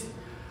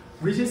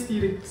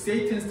resisted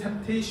Satan's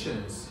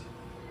temptations.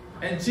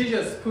 And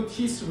Jesus put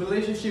his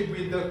relationship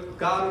with the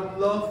God of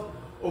love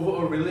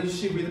over a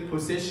relationship with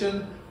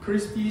possession,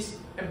 prestige,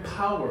 and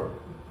power.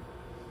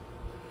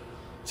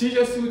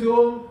 Jesus would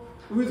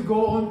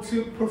go on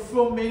to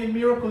perform many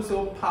miracles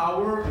of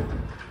power,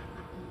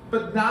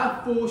 but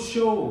not for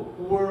show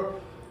or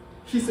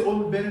his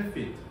own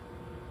benefit.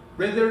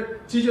 Rather,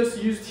 Jesus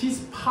used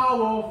his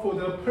power for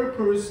the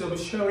purpose of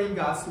sharing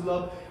God's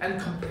love and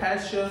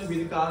compassion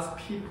with God's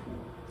people.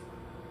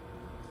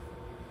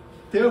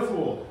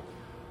 Therefore,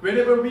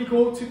 whenever we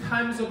go to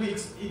times of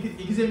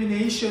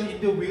examination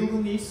in the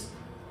wilderness,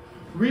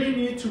 we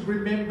need to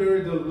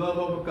remember the love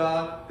of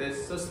God that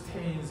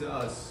sustains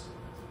us.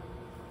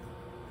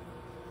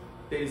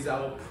 That is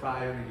our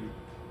priority.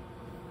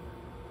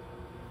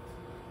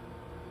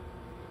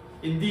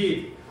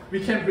 Indeed,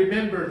 we can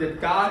remember that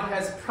God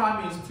has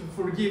promised to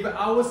forgive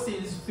our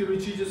sins through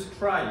Jesus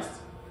Christ.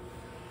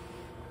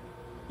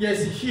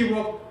 Yes, he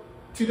walked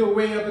to the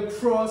way of the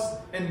cross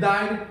and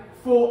died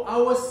for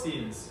our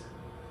sins.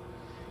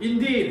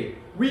 Indeed,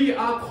 we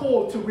are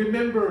called to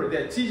remember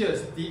that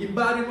Jesus, the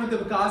embodiment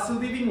of God's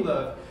living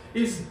love,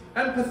 is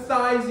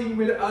empathizing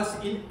with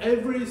us in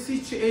every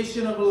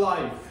situation of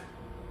life.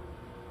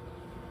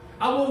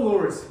 Our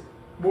Lord,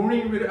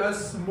 mourning with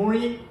us,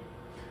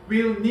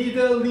 will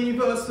neither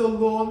leave us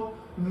alone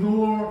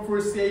nor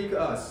forsake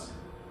us.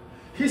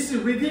 His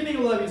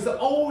redeeming love is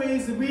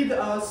always with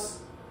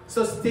us,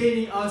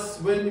 sustaining us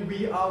when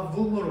we are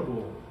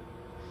vulnerable.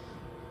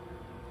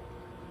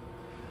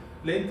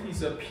 Lent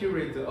is a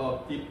period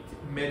of deep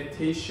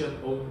meditation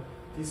on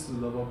this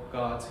love of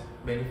God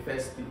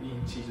manifested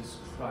in Jesus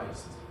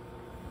Christ.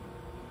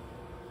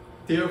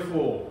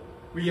 Therefore,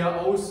 we are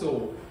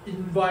also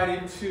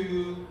invited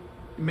to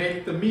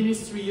make the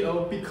ministry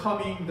of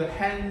becoming the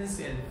hands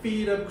and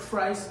feet of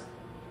Christ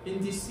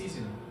in this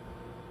season.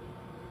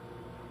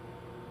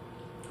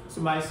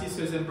 So my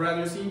sisters and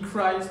brothers in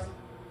Christ,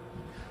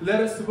 let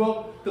us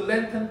walk the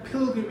Lenten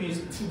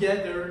pilgrimage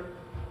together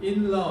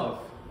in love.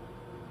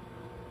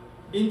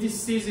 In this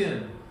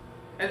season,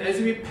 and as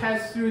we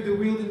pass through the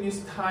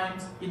wilderness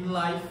times in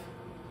life,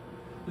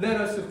 let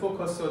us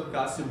focus on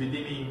God's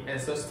redeeming and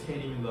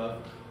sustaining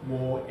love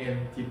more and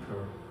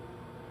deeper.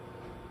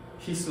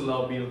 His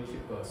love will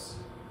keep us,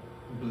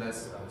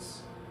 bless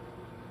us.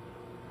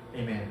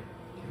 Amen.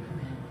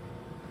 Amen.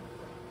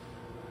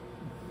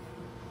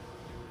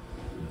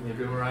 Can you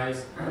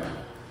memorize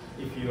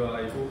if you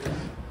are able?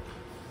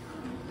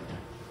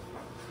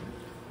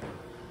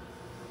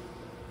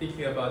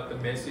 Thinking about the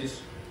message,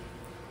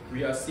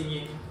 we are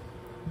singing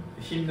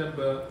hymn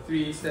number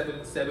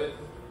 377,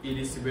 It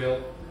Is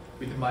Well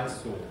With My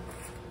Soul.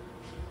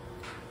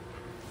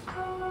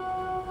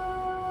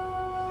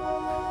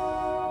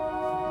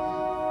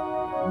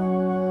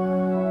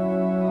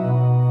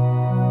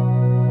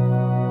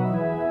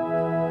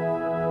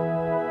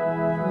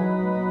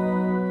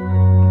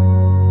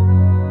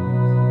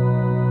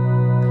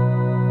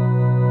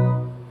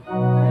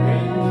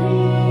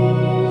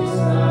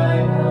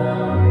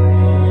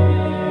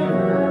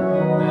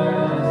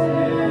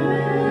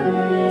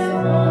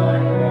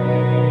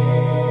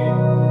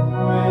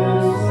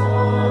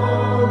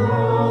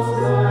 Sorrows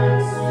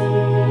like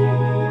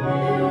sea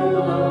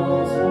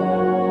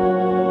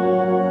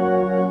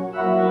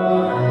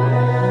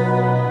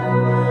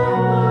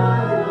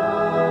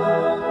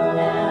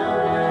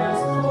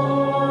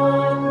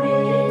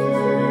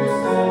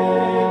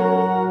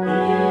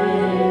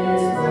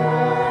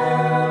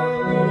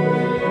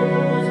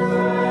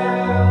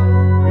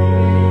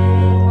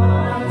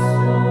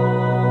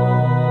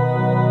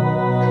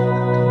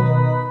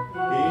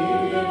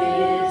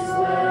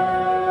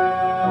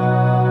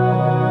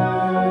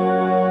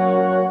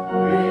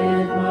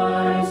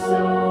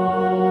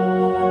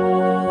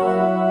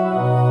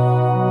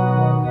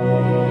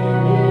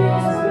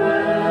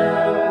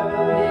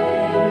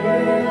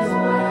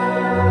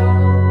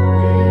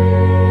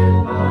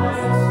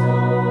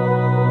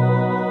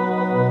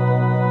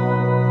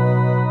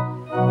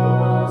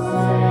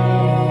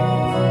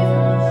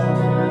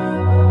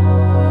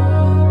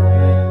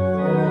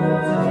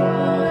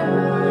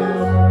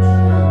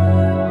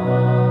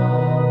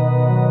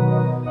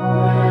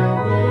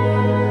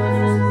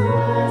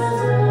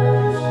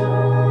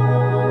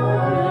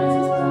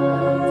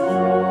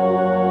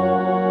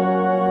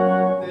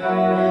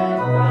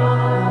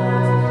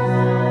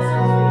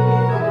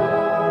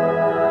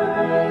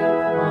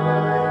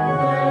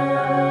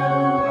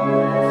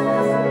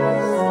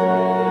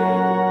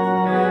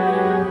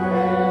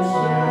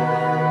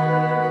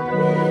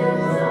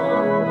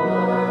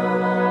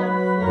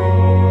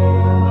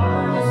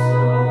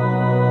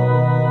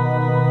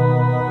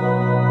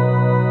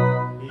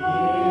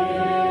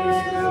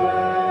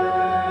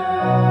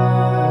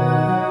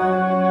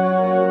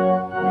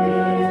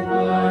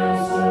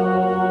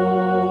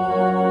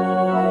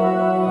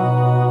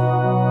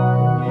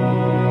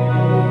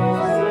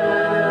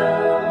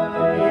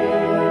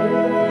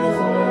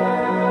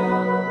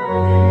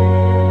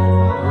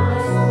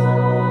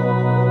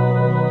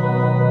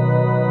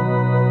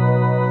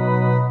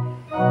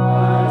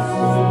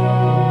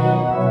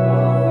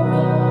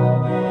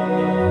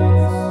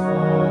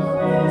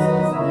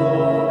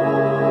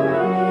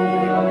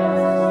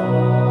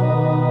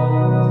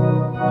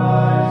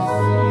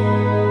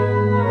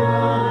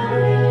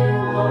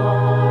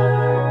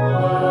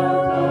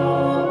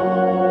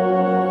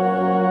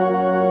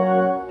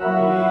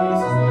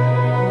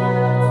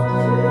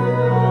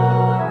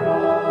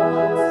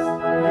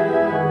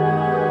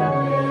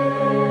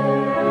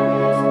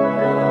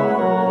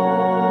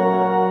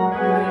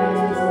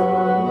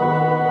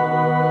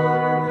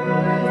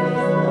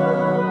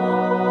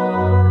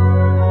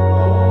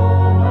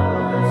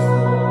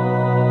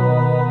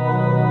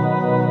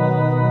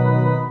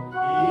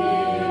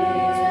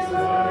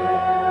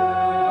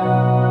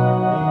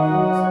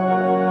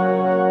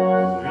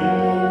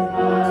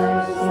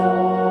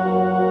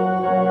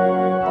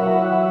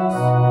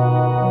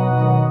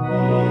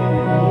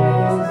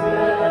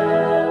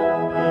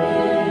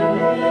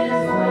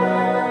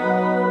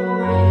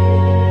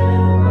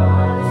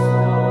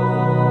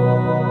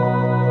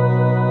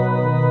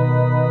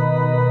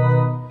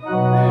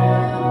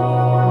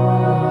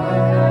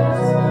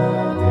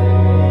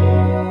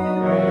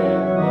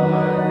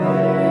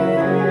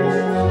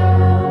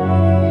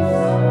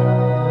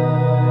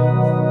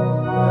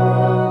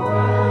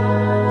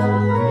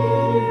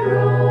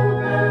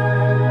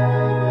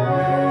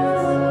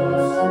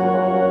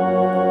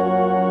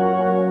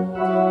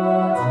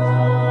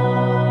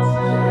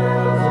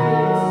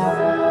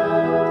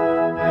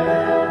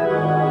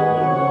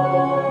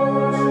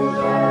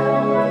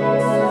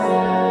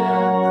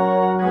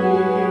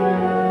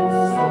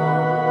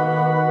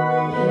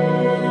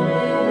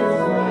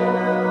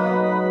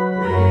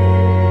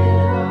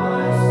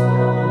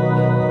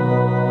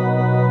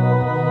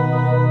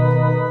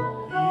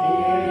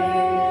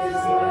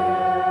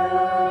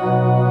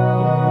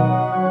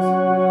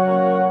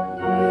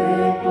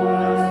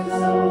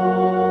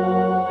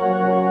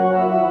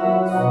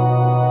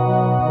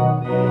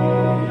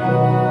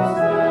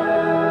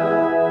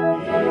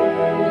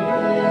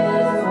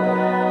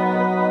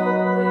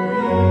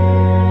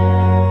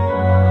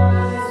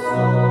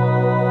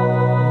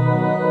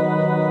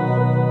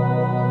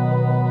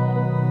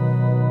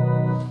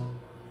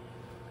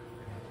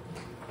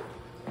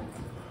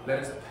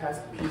pass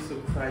peace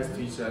of Christ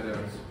to each other.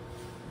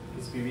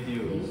 Peace be with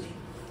you.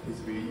 Peace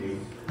be with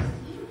you.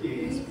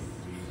 Peace.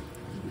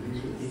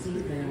 Peace be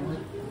with you.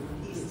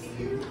 Peace to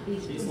you.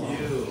 Peace to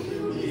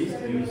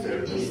you,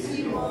 sir. Peace to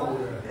you all.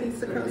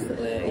 Peace across the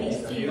way.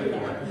 Peace to you.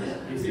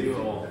 Peace to you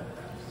all.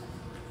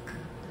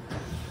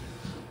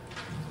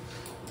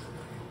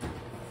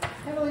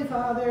 Heavenly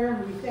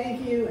Father, we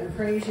thank you and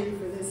praise you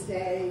for this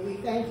day. We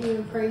thank you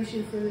and praise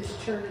you for this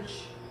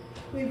church.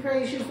 We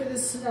praise you for the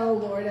snow,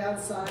 Lord,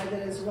 outside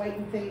that is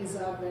whitening things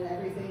up and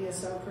everything is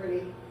so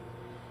pretty.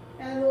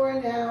 And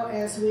Lord, now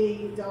as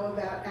we go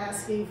about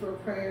asking for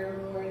prayer,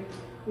 Lord,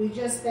 we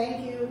just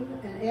thank you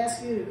and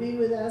ask you to be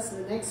with us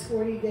the next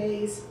 40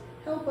 days.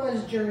 Help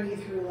us journey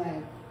through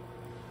Lent.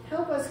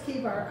 Help us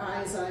keep our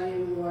eyes on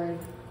you, Lord.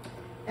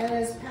 And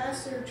as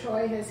Pastor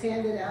Troy has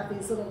handed out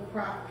these little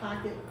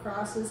pocket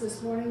crosses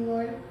this morning,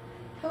 Lord,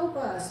 help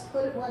us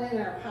put one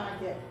in our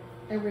pocket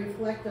and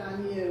reflect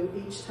on you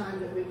each time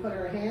that we put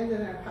our hand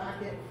in our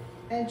pocket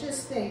and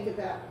just think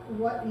about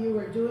what you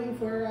are doing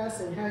for us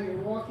and how you're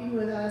walking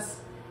with us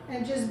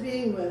and just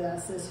being with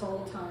us this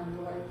whole time,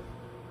 Lord.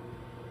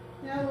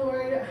 Now,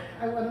 Lord,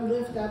 I want to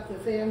lift up the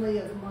family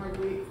of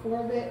Marguerite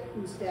Corbett,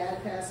 whose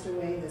dad passed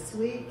away this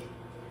week,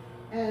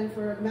 and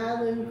for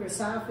Madeline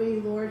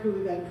Grisafi, Lord, who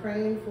we've been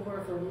praying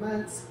for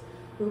months,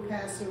 who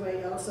passed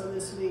away also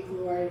this week,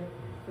 Lord,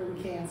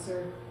 from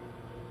cancer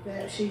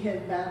that she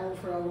had battled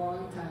for a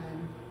long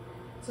time.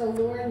 So,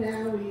 Lord,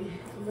 now we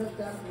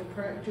lift up the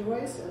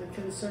joys and the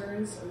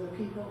concerns of the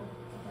people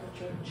of our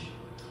church.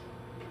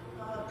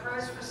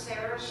 Prayers for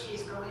Sarah.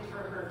 She's going for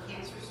her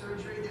cancer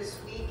surgery this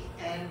week,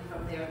 and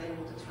from there they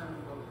will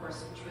determine the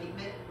course of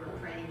treatment. We're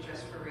praying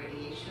just for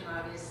radiation,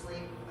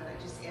 obviously, but I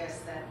just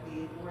ask that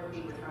the Lord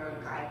be with her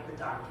and guide the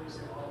doctors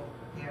and all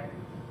there.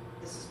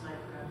 This is my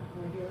prayer.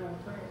 We'll hear our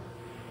prayer.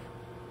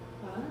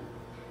 Huh?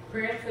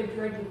 Prayers for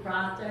Georgie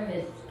Proctor,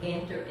 his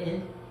cancer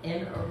in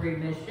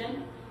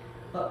remission.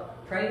 But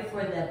pray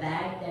for the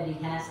bag that he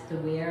has to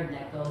wear and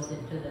that goes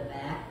into the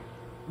back,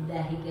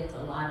 that he gets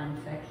a lot of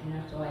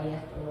infection. So I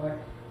ask the Lord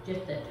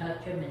just to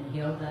touch him and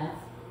heal that.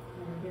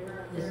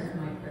 This is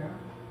my prayer.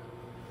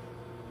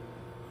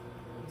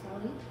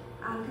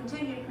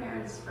 Continued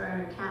prayers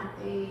for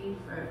Kathy,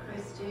 for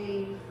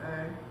Christy, for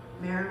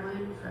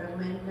Marilyn, for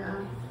Linda,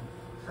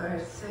 for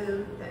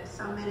Sue, that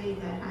so many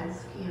that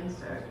has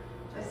cancer.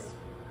 Just,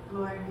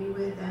 Lord, be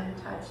with them,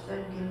 touch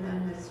them, give them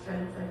the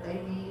strength that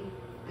they need,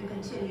 and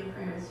continue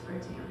prayers for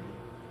Tammy.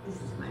 This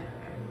is my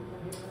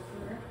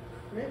prayer.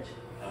 Rich?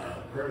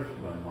 Prayers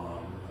for my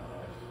mom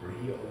for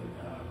healing.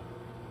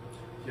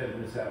 She had a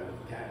mishap with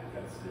the cat,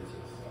 got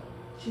stitches. So.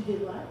 She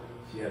did what?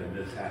 She had a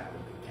mishap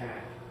with the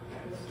cat,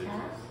 got stitches.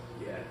 Cat?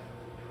 Yeah.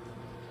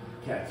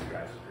 Cat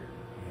scratched her.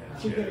 Yeah,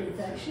 She get an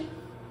infection?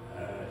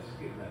 She's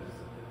getting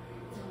medicine.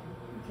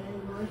 Okay,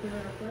 Lord, hear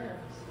our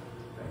prayers.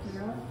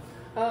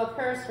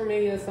 Prayers for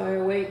me as I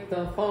await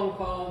the phone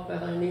call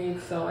that I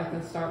need so I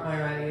can start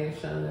my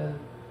radiation and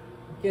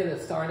get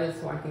it started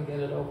so I can get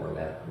it over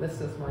with.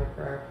 This is my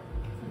prayer.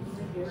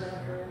 Hear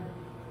our prayer.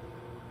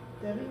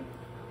 Debbie?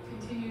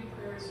 Continued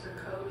prayers for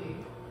Cody,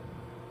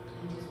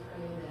 and just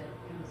pray that,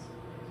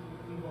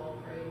 we've all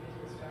prayed that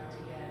he'll start to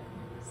get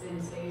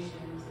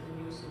sensations and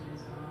use in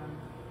his arm,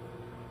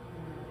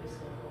 and this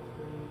will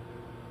hopefully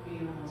be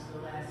almost the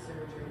last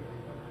surgery that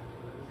he'll have to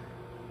go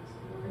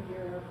through. Lord,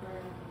 hear our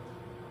prayer.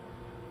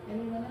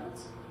 Anyone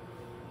else?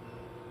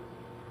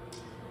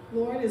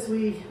 Lord, as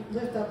we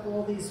lift up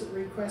all these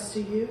requests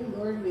to you,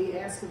 Lord, we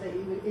ask that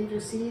you would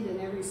intercede in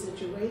every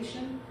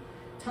situation.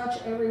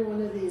 Touch every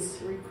one of these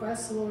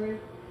requests, Lord,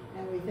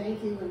 and we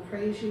thank you and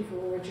praise you for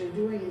what you're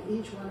doing in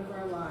each one of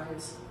our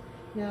lives.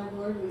 Now,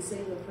 Lord, we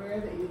say the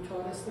prayer that you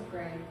taught us to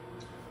pray.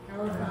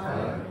 Our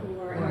Father, who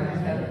art in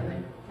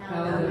heaven,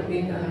 hallowed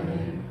be thy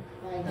name.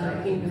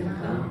 Thy kingdom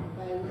come,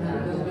 thy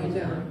will be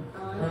done,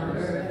 on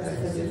earth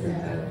as it is in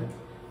heaven.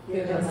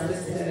 Give us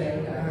this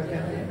day our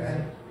daily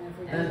bread,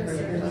 and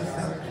forgive us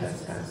our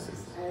trespasses,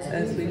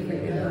 as we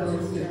forgive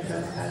those who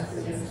trespass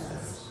against us.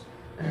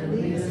 And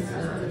lead us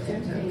not into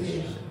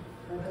temptation,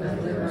 but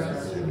deliver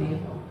us from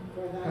evil.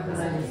 For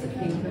thine is the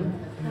kingdom,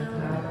 and the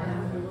power,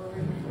 and the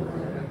glory,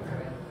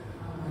 forever.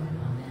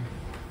 Amen.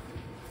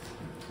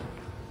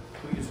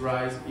 Please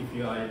rise if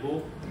you are able,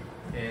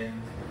 and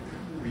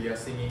we are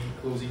singing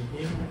closing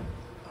hymn.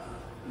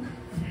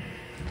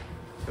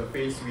 The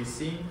Faith we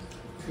sing,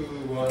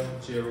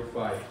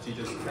 2105,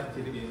 Jesus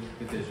tempted in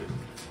the desert.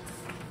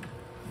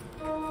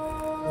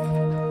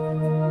 Amen.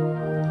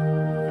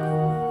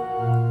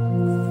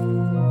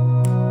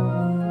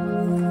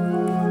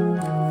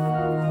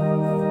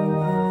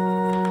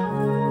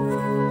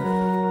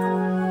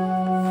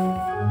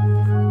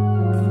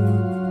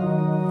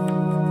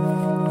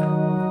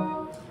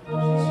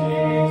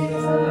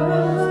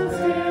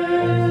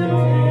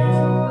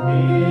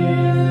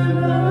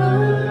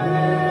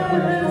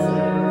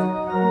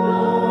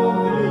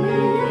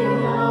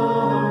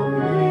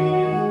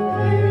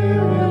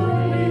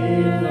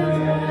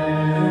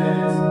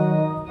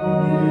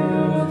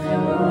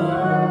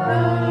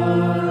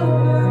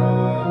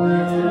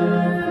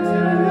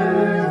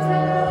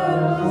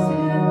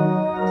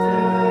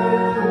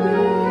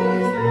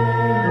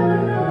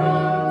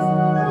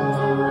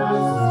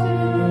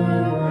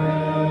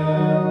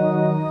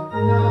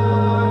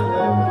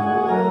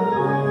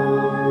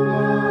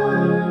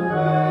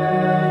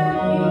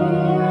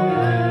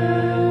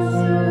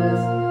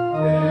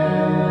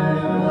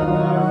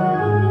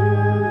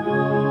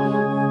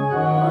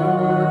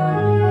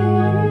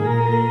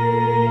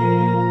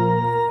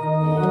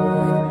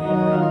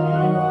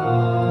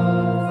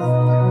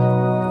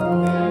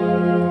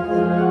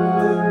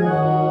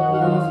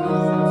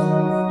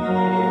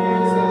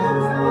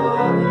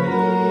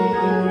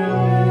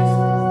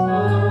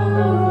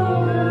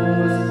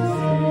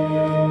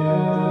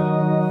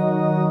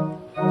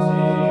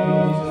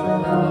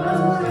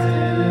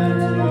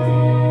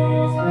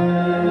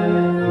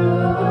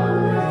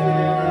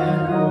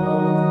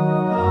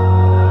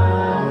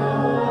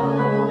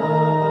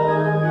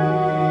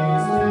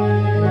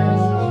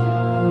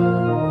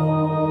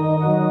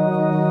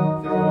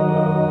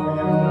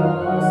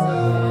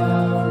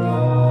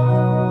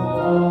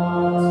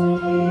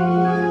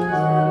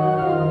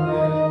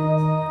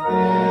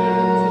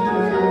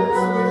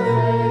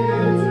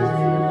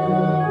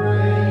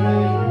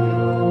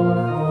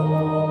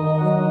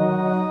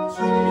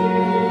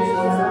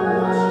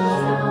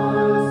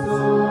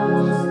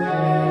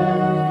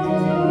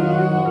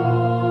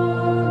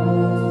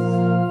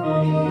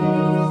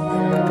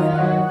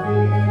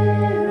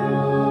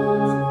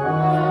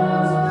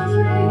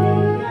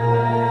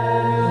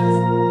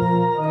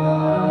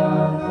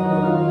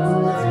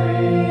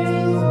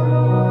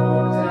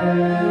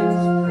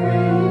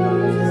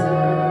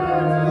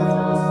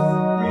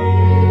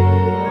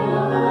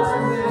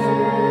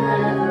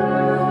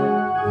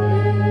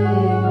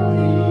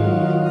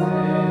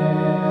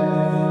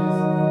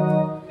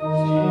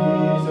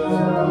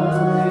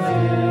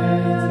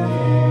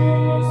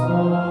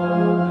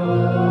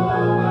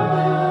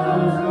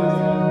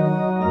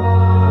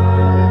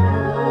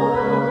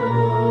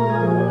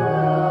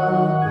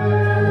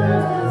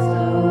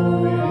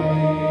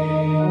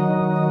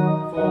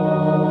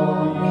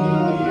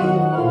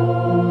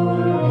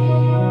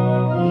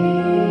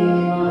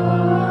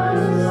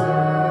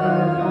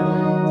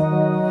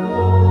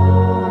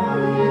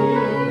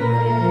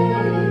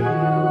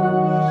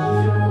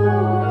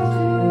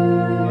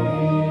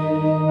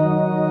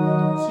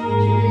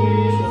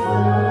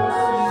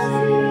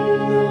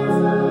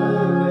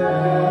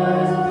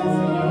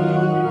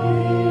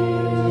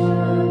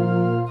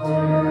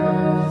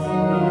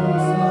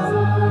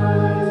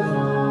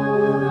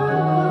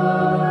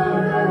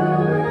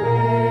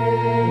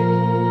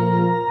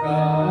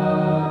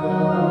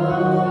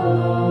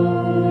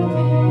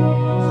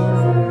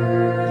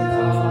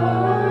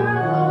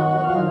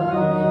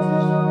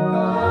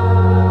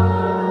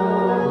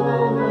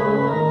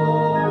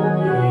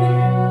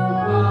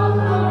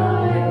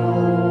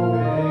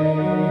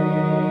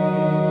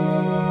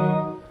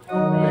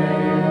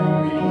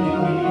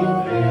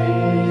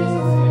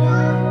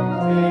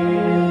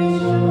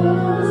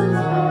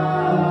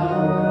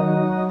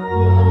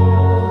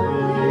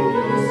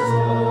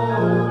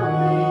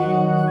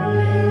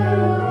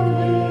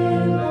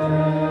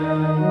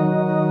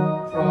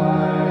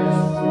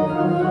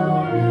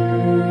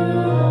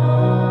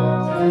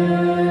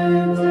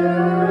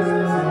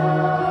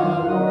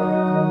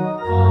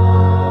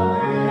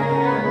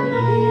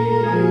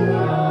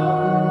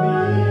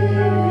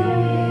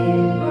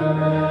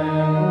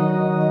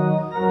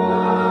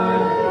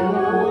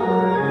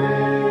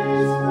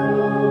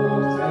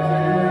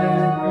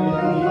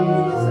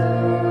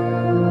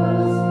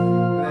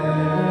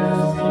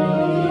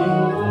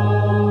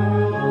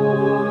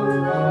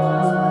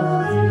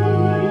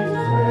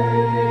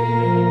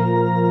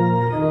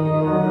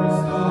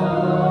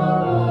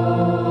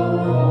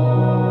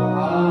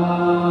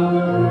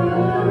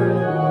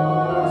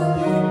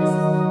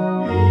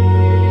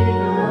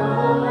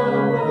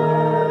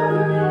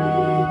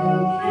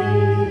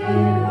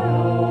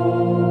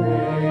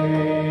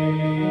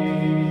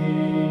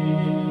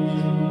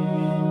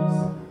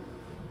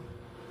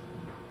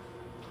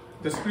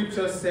 The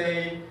scriptures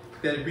say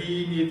that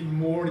we need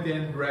more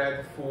than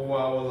bread for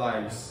our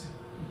lives.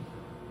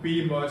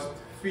 We must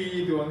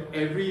feed on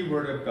every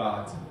word of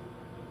God.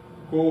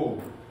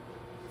 Go,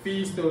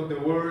 feast on the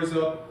words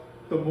of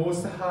the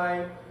Most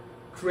High,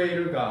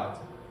 Creator God.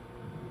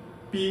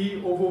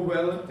 Be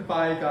overwhelmed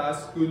by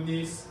God's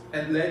goodness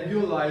and let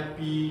your life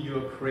be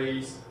your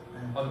praise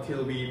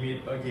until we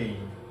meet again.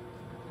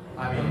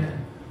 Amen.